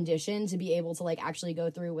condition to be able to, like, actually go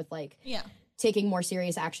through with, like, taking more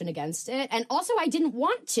serious action against it. And also, I didn't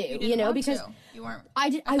want to, because you weren't.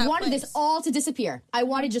 I wanted this all to disappear. I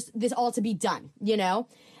wanted just this all to be done,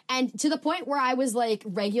 and to the point where I was, like,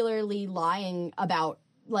 regularly lying about,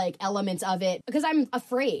 like, elements of it, because I'm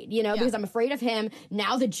afraid, because I'm afraid of him.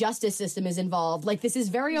 Now the justice system is involved. Like, this is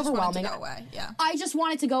very overwhelming. Want it to go away. Yeah. I just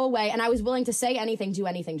want it to go away, and I was willing to say anything, do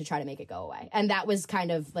anything to try to make it go away. And that was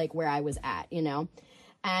kind of, like, where I was at,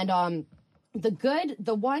 And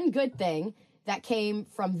the one good thing that came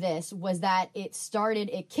from this was that it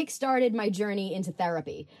kickstarted my journey into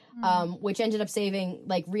therapy, which ended up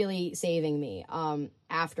really saving me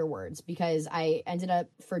afterwards, because I ended up,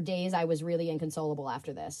 for days, I was really inconsolable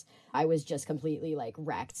after this. I was just completely, like,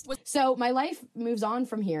 wrecked. So my life moves on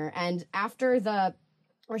from here, and after the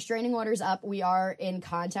restraining order's up, we are in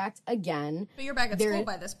contact again. But you're back at school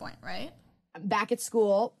by this point, right? Back at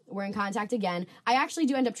school, we're in contact again. I actually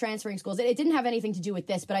do end up transferring schools. It didn't have anything to do with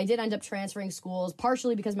this, but I did end up transferring schools,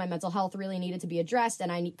 partially because my mental health really needed to be addressed,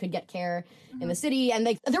 and I could get care in the city. And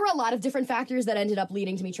there were a lot of different factors that ended up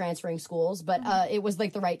leading to me transferring schools, but it was,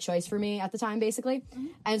 like, the right choice for me at the time, basically.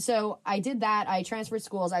 And so I did that. I transferred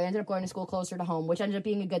schools. I ended up going to school closer to home, which ended up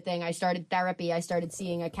being a good thing. I started therapy. I started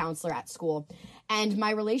seeing a counselor at school. And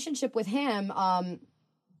my relationship with him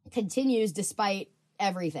continues despite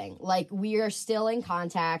everything. Like, we are still in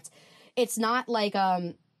contact. It's not like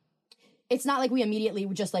we immediately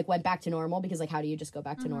just, like, went back to normal, because, like, how do you just go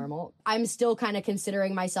back to normal? I'm still kind of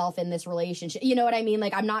considering myself in this relationship. You know what I mean?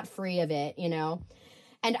 Like, I'm not free of it,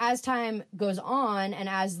 And as time goes on, and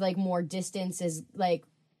as, like, more distance is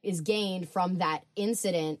gained from that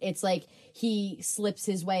incident, it's like he slips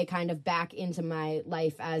his way kind of back into my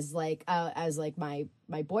life as my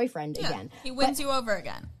boyfriend again. He wins you over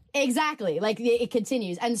again. Exactly. Like, it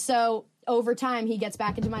continues. And so over time, he gets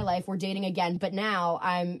back into my life. We're dating again. But now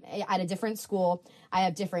I'm at a different school. I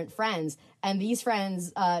have different friends. And these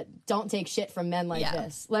friends don't take shit from men like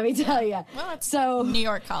this. Let me tell you. Well, it's New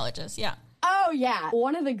York colleges. Yeah. Oh, yeah.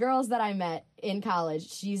 One of the girls that I met in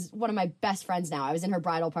college, she's one of my best friends now. I was in her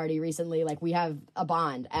bridal party recently. Like, we have a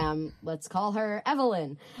bond. Let's call her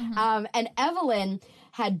Evelyn. And Evelyn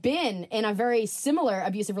had been in a very similar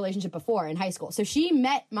abusive relationship before in high school. So she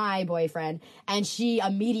met my boyfriend, and she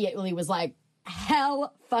immediately was like,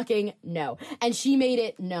 hell fucking no. And she made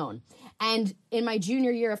it known. And in my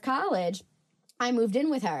junior year of college, I moved in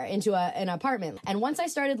with her into an apartment. And once I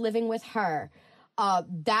started living with her,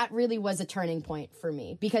 that really was a turning point for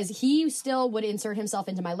me, because he still would insert himself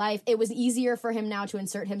into my life. It was easier for him now to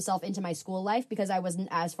insert himself into my school life because I wasn't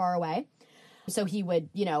as far away. So he would,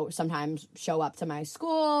 sometimes show up to my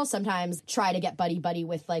school, sometimes try to get buddy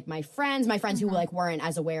with, like, my friends who, like, weren't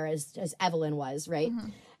as aware as Evelyn was, right?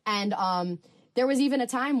 And there was even a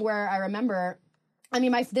time where I remember,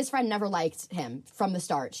 this friend never liked him from the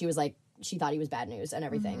start. She was like, she thought he was bad news and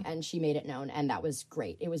everything, and she made it known, and that was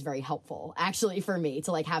great. It was very helpful, actually, for me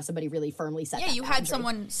to, like, have somebody really firmly set that you boundary. Had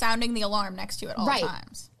someone sounding the alarm next to you at all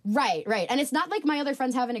times. Right. And it's not like my other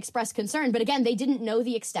friends haven't expressed concern, but again, they didn't know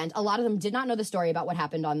the extent. A lot of them did not know the story about what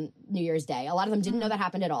happened on New Year's Day. A lot of them didn't know that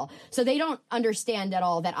happened at all. So they don't understand at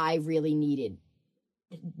all that I really needed,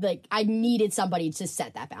 like, I needed somebody to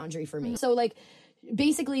set that boundary for me. So, like,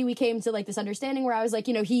 basically we came to like this understanding where I was like,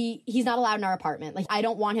 you know, he's not allowed in our apartment. Like, I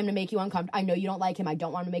don't want him to make you uncomfortable. I know you don't like him. I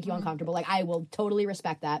don't want him to make you uncomfortable. Like, I will totally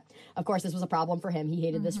respect that. Of course, this was a problem for him. He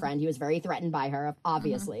hated this friend. He was very threatened by her,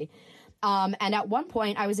 obviously. And at one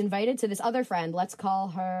point, I was invited to this other friend. Let's call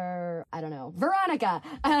her, I don't know, Veronica.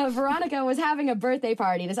 Veronica was having a birthday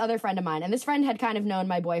party, this other friend of mine. And this friend had kind of known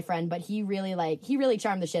my boyfriend, but he really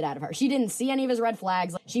charmed the shit out of her. She didn't see any of his red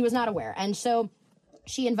flags. She was not aware. And so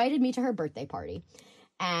she invited me to her birthday party.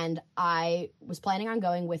 And I was planning on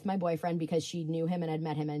going with my boyfriend because she knew him and had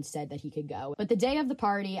met him and said that he could go. But the day of the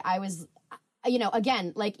party, I was, you know,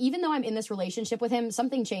 again, like, even though I'm in this relationship with him,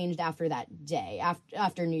 something changed after that day,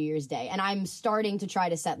 after New Year's Day. And I'm starting to try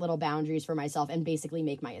to set little boundaries for myself and basically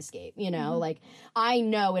make my escape, you know? Like, I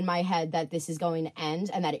know in my head that this is going to end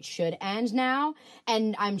and that it should end now.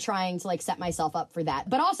 And I'm trying to, like, set myself up for that.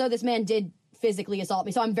 But also, this man did physically assault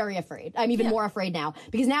me, so I'm very afraid. I'm even more afraid now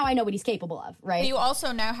because now I know what he's capable of, right? But you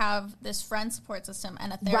also now have this friend support system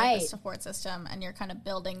and a therapist support system, and you're kind of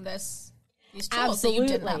building these tools that you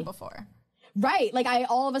didn't have before. Right. Like, I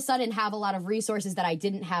all of a sudden have a lot of resources that I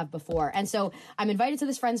didn't have before. And so I'm invited to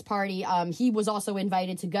this friend's party. He was also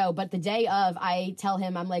invited to go. But the day of, I tell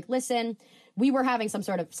him, I'm like, listen, we were having some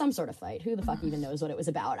sort of fight. Who the fuck even knows what it was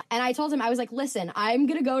about? And I told him, I was like, listen, I'm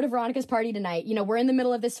going to go to Veronica's party tonight. You know, we're in the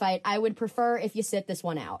middle of this fight. I would prefer if you sit this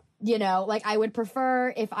one out. You know, like, I would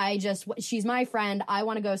prefer if she's my friend. I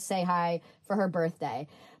want to go say hi for her birthday.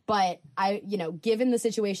 But you know, given the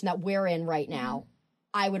situation that we're in right now,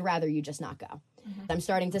 I would rather you just not go. I'm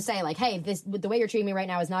starting to say, like, hey, the way you're treating me right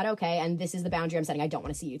now is not okay, and this is the boundary I'm setting. I don't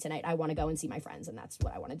want to see you tonight. I want to go and see my friends, and that's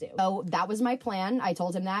what I want to do. So that was my plan. I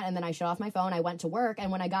told him that, and then I shut off my phone. I went to work,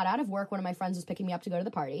 and when I got out of work, one of my friends was picking me up to go to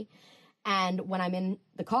the party. And when I'm in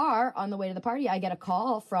the car on the way to the party, I get a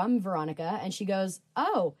call from Veronica, and she goes,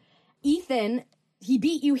 oh, Ethan, he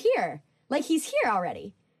beat you here. Like, he's here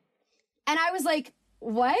already. And I was like,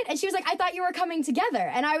 what? And she was like, I thought you were coming together.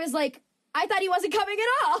 And I was like, I thought he wasn't coming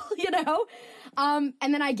at all, you know?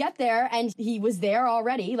 And then I get there, and he was there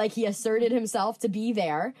already. Like, he asserted himself to be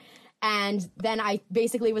there. And then I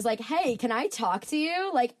basically was like, hey, can I talk to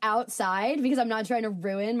you, like, outside? Because I'm not trying to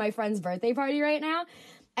ruin my friend's birthday party right now.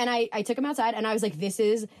 And I took him outside, and I was like, this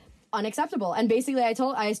is unacceptable. And basically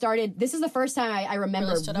this is the first time I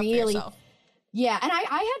remember really yeah, and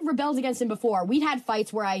I had rebelled against him before. We'd had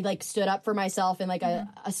fights where I, like, stood up for myself in, like, a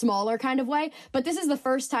smaller kind of way. But this is the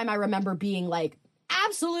first time I remember being, like,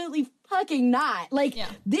 absolutely fucking not. Like,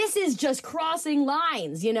 this is just crossing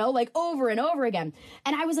lines, you know, like, over and over again.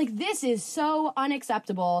 And I was like, this is so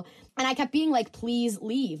unacceptable. And I kept being like, please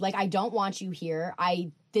leave. Like, I don't want you here.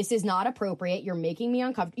 This is not appropriate. You're making me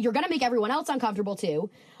uncomfortable. You're going to make everyone else uncomfortable too.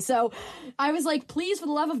 So I was like, please, for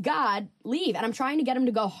the love of God, leave. And I'm trying to get him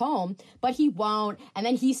to go home, but he won't. And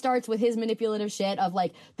then he starts with his manipulative shit of,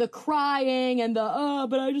 like, the crying and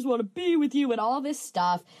but I just want to be with you and all this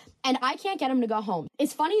stuff. And I can't get him to go home.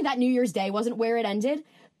 It's funny that New Year's Day wasn't where it ended,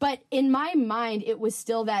 but in my mind, it was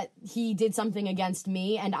still that he did something against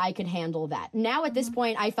me and I could handle that. Now at this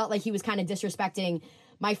point, I felt like he was kind of disrespecting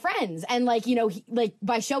my friends. And, like, you know, like,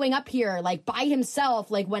 by showing up here, like, by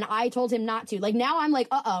himself, like, when I told him not to, like, now I'm like,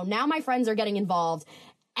 now my friends are getting involved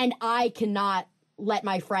and I cannot let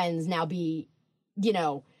my friends now be, you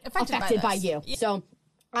know, affected by you. Yeah. So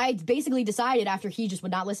I basically decided, after he just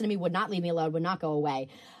would not listen to me, would not leave me alone, would not go away,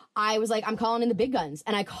 I was like, I'm calling in the big guns.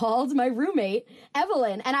 And I called my roommate,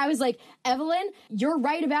 Evelyn. And I was like, Evelyn, you're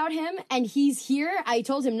right about him. And he's here. I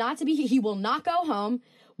told him not to be here. He will not go home.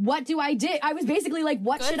 What do I do? I was basically like,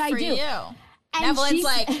 what should I do? You. And Evelyn's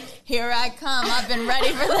like, here I come. I've been ready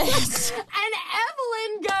for this. And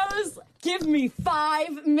Evelyn goes, give me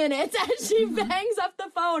 5 minutes. And she bangs up the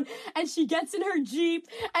phone and she gets in her Jeep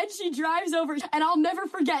and she drives over. And I'll never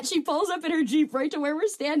forget, she pulls up in her Jeep right to where we're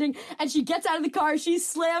standing and she gets out of the car. She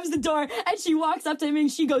slams the door and she walks up to him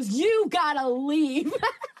and she goes, you gotta leave.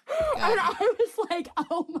 And I was like,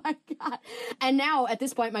 oh my God. And now at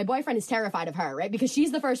this point, my boyfriend is terrified of her, right? Because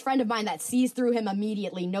she's the first friend of mine that sees through him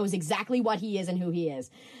immediately, knows exactly what he is and who he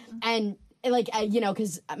is. And, like, you know,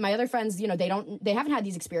 because my other friends, you know, they haven't had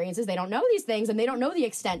these experiences. They don't know these things and they don't know the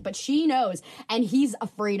extent, but she knows. And he's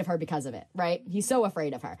afraid of her because of it, right? He's so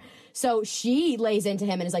afraid of her. So she lays into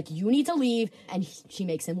him and is like, you need to leave. And she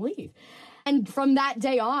makes him leave. And from that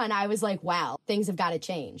day on, I was like, wow, things have got to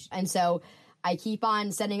change. And so I keep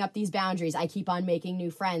on setting up these boundaries. I keep on making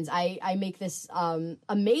new friends. I make this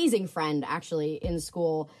amazing friend, actually, in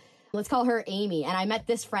school. Let's call her Amy. And I met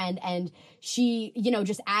this friend, and she, you know,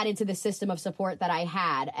 just added to the system of support that I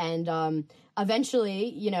had. And eventually,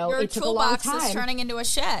 Your it took a long time. Your toolbox is turning into a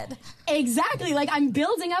shed. Exactly. Like, I'm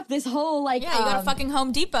building up this whole, like... Yeah, you got a fucking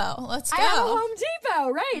Home Depot. Let's go. I have a Home Depot,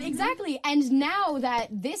 right, exactly. And now that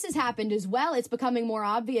this has happened as well, it's becoming more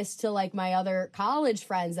obvious to, like, my other college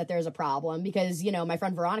friends that there's a problem because, my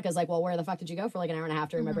friend Veronica's like, well, where the fuck did you go for, like, an hour and a half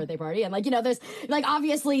during my birthday party? And, like, there's, like,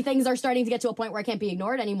 obviously things are starting to get to a point where I can't be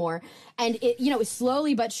ignored anymore. And,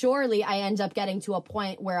 slowly but surely, I end up getting to a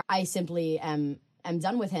point where I simply am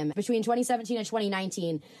done with him. Between 2017 and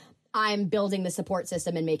 2019, I'm building the support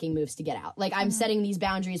system and making moves to get out. Like, I'm setting these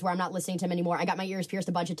boundaries where I'm not listening to him anymore. I got my ears pierced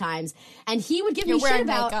a bunch of times. And he would give me shit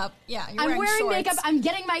about... Makeup. Yeah, I'm wearing shorts. makeup. I'm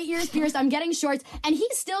getting my ears pierced. I'm getting shorts. And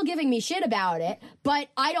he's still giving me shit about it, but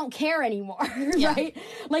I don't care anymore, right?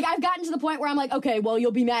 Like, I've gotten to the point where I'm like, okay, well,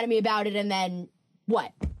 you'll be mad at me about it, and then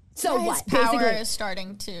what? So what? His power is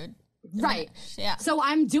starting to... Right. Yeah. So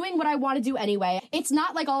I'm doing what I want to do anyway. It's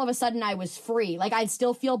not like all of a sudden I was free. Like, I'd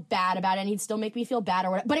still feel bad about it and he'd still make me feel bad or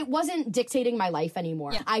whatever. But it wasn't dictating my life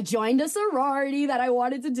anymore. Yeah. I joined a sorority that I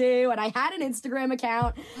wanted to do and I had an Instagram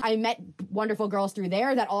account. I met wonderful girls through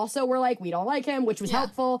there that also were like, we don't like him, which was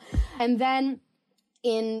helpful. And then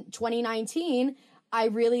in 2019, I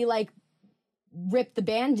really like ripped the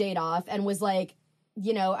Band-Aid off and was like,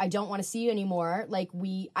 I don't want to see you anymore. Like,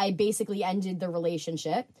 I basically ended the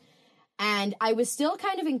relationship. And I was still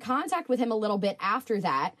kind of in contact with him a little bit after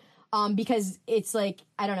that, because it's like,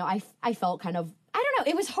 I don't know, I felt kind of, I don't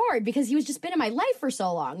know, it was hard because he was just been in my life for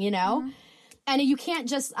so long, And you can't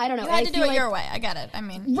just, I don't know. You had to do it your way. I get it. I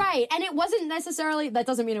mean. Right. And it wasn't necessarily, that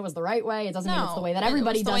doesn't mean it was the right way. It doesn't mean it's the way that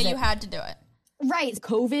everybody does it. It was the way you had to do it. Right.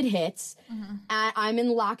 COVID hits. I'm in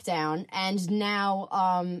lockdown. And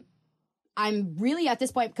now, I'm really at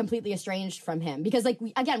this point completely estranged from him because, like,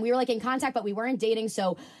 we were like in contact, but we weren't dating.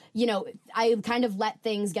 So, I kind of let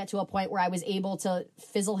things get to a point where I was able to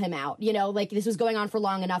fizzle him out. Like, this was going on for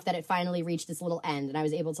long enough that it finally reached its little end and I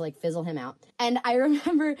was able to, like, fizzle him out. And I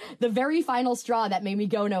remember the very final straw that made me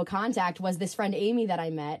go no contact was this friend Amy that I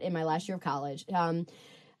met in my last year of college.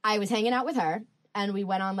 I was hanging out with her. And we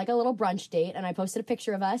went on like a little brunch date and I posted a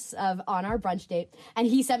picture of us on our brunch date. And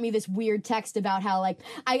he sent me this weird text about how like,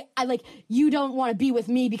 I like, you don't want to be with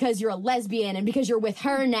me because you're a lesbian and because you're with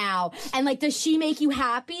her now. And like, does she make you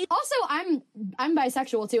happy? Also, I'm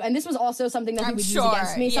bisexual too. And this was also something that he would use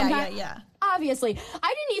against me sometimes. Yeah. Obviously,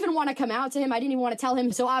 I didn't even want to come out to him. I didn't even want to tell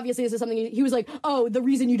him. So obviously this is something he was like, oh, the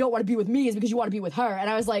reason you don't want to be with me is because you want to be with her. And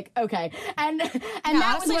I was like, okay. And that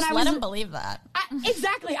honestly, was when I let him believe that.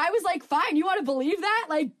 Exactly. I was like, fine, you want to believe that?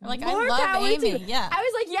 Like I love Amy. Yeah. I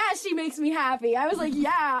was like, yeah, she makes me happy. I was like,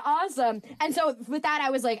 yeah, awesome. And so with that, I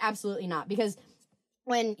was like, absolutely not. Because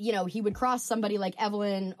when, he would cross somebody like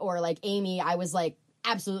Evelyn or like Amy, I was like,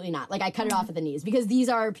 absolutely not. Like, I cut it off at the knees because these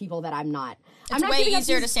are people that I'm not. It's way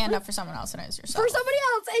easier to stand up for someone else than it is yourself. For somebody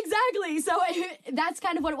else, exactly. So that's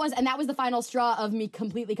kind of what it was. And that was the final straw of me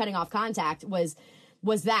completely cutting off contact was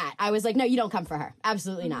that. I was like, no, you don't come for her.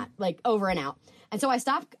 Absolutely not. Like, over and out. And so I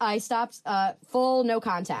stopped full no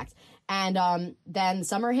contact. And then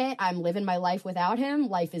summer hit. I'm living my life without him.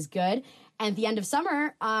 Life is good. And at the end of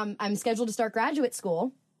summer, I'm scheduled to start graduate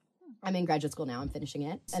school. I'm in graduate school now. I'm finishing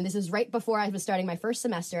it. And this is right before I was starting my first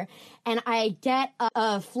semester. And I get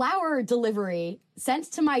a flower delivery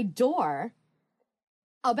sent to my door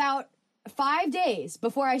about 5 days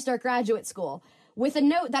before I start graduate school with a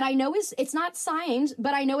note that I know it's not signed,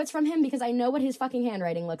 but I know it's from him because I know what his fucking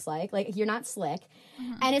handwriting looks like. Like, you're not slick.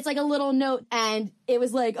 Mm-hmm. And it's like a little note. And it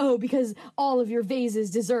was like, oh, because all of your vases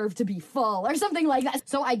deserve to be full or something like that.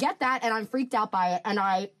 So I get that and I'm freaked out by it. And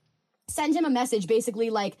I send him a message basically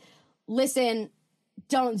like, listen,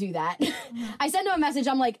 don't do that. I sent him a message.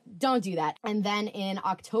 I'm like, don't do that. And then in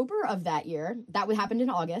October of that year, that would happen in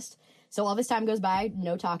August. So all this time goes by,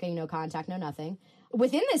 no talking, no contact, no nothing.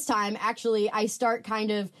 Within this time, actually, I start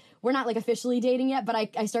kind of, we're not like officially dating yet, but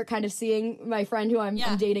I start kind of seeing my friend who I'm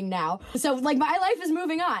dating now. So like my life is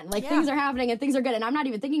moving on. Like things are happening and things are good. And I'm not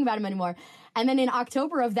even thinking about him anymore. And then in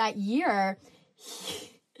October of that year,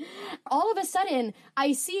 all of a sudden,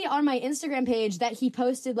 I see on my Instagram page that he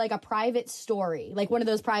posted like a private story, like one of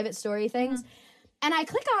those private story things. Mm-hmm. And I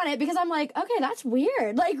click on it because I'm like, okay, that's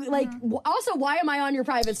weird. Like, also, why am I on your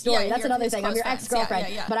private story? That's another thing. I'm your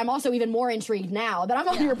ex-girlfriend. Yeah. But I'm also even more intrigued now that I'm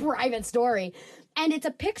on your private story. And it's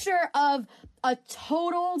a picture of a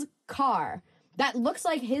totaled car that looks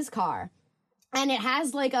like his car. And it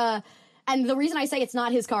has like and the reason I say it's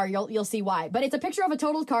not his car, you'll see why. But it's a picture of a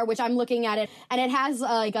totaled car, which I'm looking at it, and it has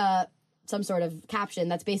like some sort of caption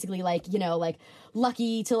that's basically like, like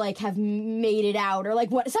lucky to like have made it out or like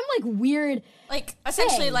what, some like weird like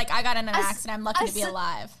essentially thing. Like I got in an accident, I'm lucky to be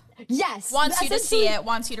alive. Yes. Wants you to see it,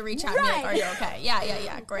 wants you to reach out and be like, are you okay?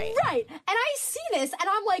 Yeah, great. Right. And I see this and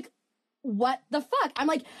I'm like, what the fuck? I'm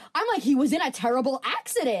like, he was in a terrible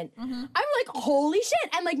accident. I'm like, holy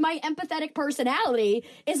shit. And like my empathetic personality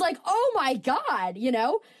is like, oh my God, you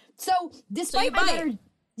know? So despite my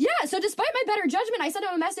better judgment, I sent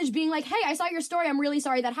him a message being like, hey, I saw your story. I'm really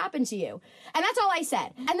sorry that happened to you. And that's all I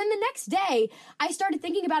said. And then the next day, I started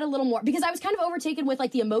thinking about it a little more because I was kind of overtaken with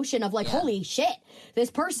like the emotion of like, holy shit,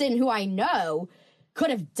 this person who I know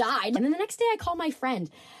could have died. And then the next day I call my friend.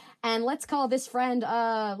 And let's call this friend,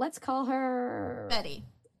 let's call her... Betty.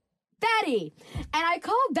 And I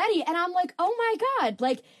called Betty and I'm like, oh my God,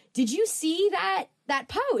 like, did you see that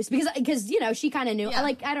post? Because you know, she kind of knew. Yeah.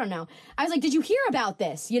 Like, I don't know. I was like, did you hear about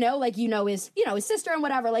this? You know, like, his sister and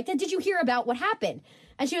whatever. Like, did you hear about what happened?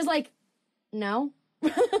 And she was like, no.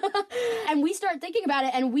 And we start thinking about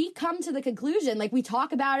it and we come to the conclusion, like, we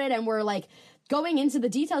talk about it and we're like going into the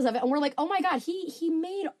details of it and we're like, oh my God, he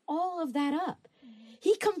made all of that up.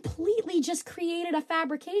 He completely just created a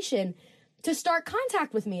fabrication to start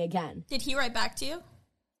contact with me again. Did he write back to you?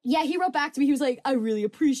 Yeah, he wrote back to me. He was like, I really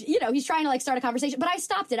appreciate, he's trying to like start a conversation, but I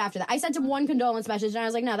stopped it after that. I sent him one condolence message and I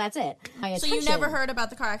was like, no, that's it. So you never heard about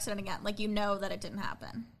the car accident again? Like, you know that it didn't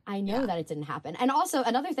happen? I know that it didn't happen. And also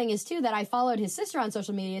another thing is too, that I followed his sister on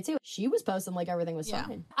social media too. She was posting like everything was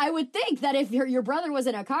fine. I would think that if your brother was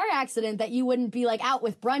in a car accident that you wouldn't be like out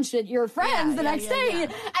with brunch with your friends the next day. Yeah.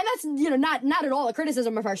 And that's, not at all a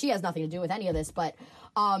criticism of her. She has nothing to do with any of this, but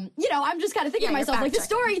I'm just kind of thinking to myself, like, the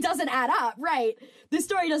story doesn't add up, right? The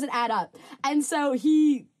story doesn't add up. And so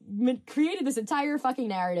he created this entire fucking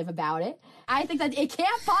narrative about it. I think that it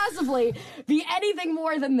can't possibly be anything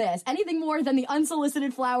more than this, anything more than the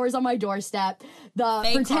unsolicited flowers on my doorstep, the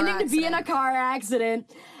fake pretending to be in a car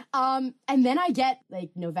accident. And then I get,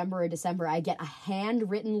 like, November or December, I get a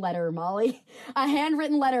handwritten letter, Molly. A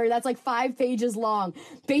handwritten letter that's like 5 pages long.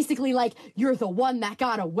 Basically like, you're the one that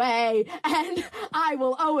got away, and I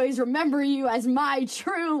will always remember you as my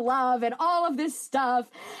true love, and all of this stuff.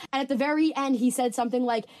 And at the very end, he said something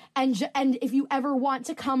like, and if you ever want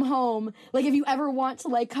to come home, like, if you ever want to,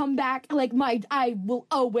 like, come back, like, I will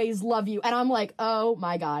always love you. And I'm like, oh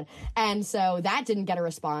my God. And so that didn't get a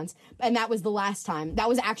response. And that was the last time. That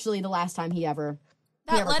was actually the last time he ever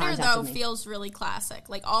That letter, though, feels really classic.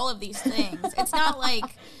 Like, all of these things. It's not like,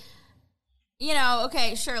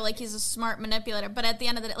 okay, sure, like, he's a smart manipulator, but at the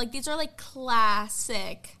end of the day, like, these are, like,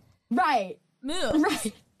 classic moves.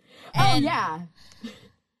 Right. And,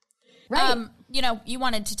 Right. You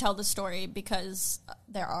wanted to tell the story because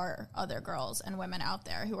there are other girls and women out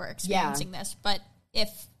there who are experiencing this, but if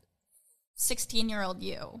 16-year-old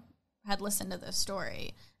you had listened to this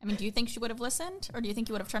story, I mean, do you think she would have listened, or do you think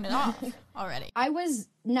you would have turned it off already? I was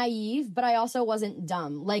naive, but I also wasn't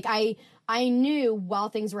dumb. Like, I knew while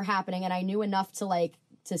things were happening, and I knew enough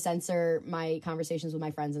to censor my conversations with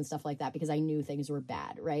my friends and stuff like that, because I knew things were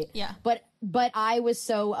bad, right? Yeah. But I was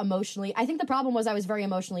so I think the problem was I was very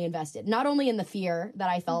emotionally invested, not only in the fear that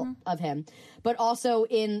I felt of him, but also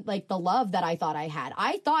in, like, the love that I thought I had.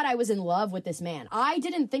 I thought I was in love with this man. I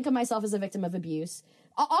didn't think of myself as a victim of abuse.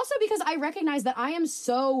 Also because I recognize that I am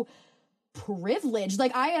so privileged.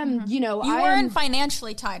 Like, I am, you weren't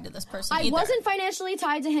financially tied to this person either. I wasn't financially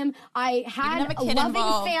tied to him. I had a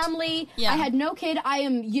loving family. Yeah. I had no kid. I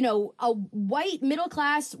am, a white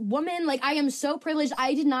middle-class woman. Like, I am so privileged.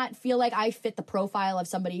 I did not feel like I fit the profile of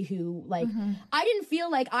somebody who, like, I didn't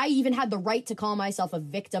feel like I even had the right to call myself a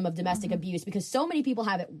victim of domestic abuse, because so many people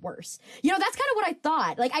have it worse. That's kind of what I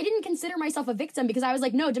thought. Like, I didn't consider myself a victim because I was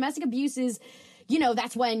like, no, domestic abuse is,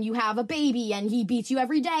 that's when you have a baby and he beats you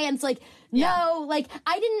every day. And it's like, no, like,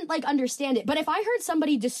 I didn't, like, understand it. But if I heard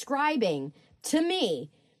somebody describing to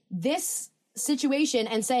me this situation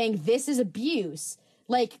and saying this is abuse,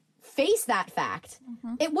 like, face that fact,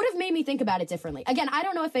 it would have made me think about it differently. Again, I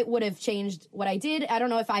don't know if it would have changed what I did. I don't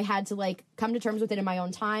know if I had to, like, come to terms with it in my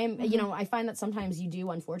own time. I find that sometimes you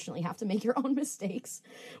do, unfortunately, have to make your own mistakes,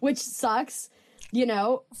 which sucks. But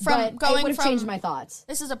it would have changed my thoughts.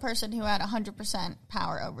 This is a person who had 100%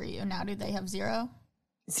 power over you. Now do they have zero?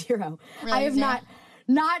 Zero. Really, I have zero?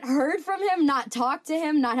 not heard from him, not talked to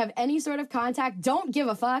him, not have any sort of contact. Don't give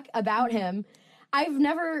a fuck about him. I've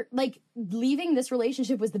never, like, leaving this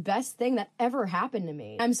relationship was the best thing that ever happened to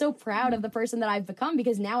me. I'm so proud of the person that I've become,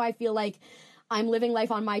 because now I feel like I'm living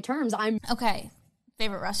life on my terms. Okay.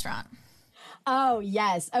 Favorite restaurant? Oh,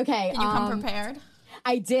 yes. Okay. Did you come prepared?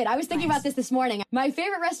 I did. I was thinking about this morning. My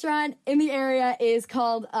favorite restaurant in the area is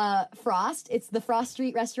called Frost. It's the Frost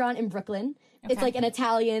Street restaurant in Brooklyn. Okay. It's like an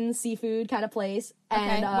Italian seafood kind of place. Okay.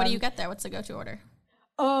 And, what do you get there? What's the go-to order?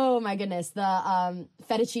 Oh my goodness, the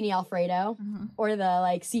fettuccine Alfredo or the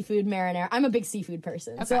like seafood marinara. I'm a big seafood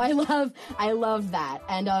person, so I love that.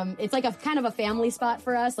 And it's like a kind of a family spot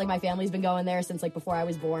for us. Like my family's been going there since like before I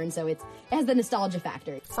was born, so it has the nostalgia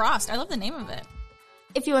factor. Frost, I love the name of it.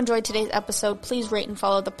 If you enjoyed today's episode, please rate and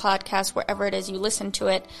follow the podcast wherever it is you listen to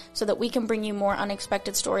it so that we can bring you more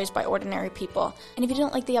unexpected stories by ordinary people. And if you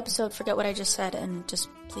didn't like the episode, forget what I just said and just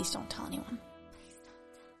please don't tell anyone.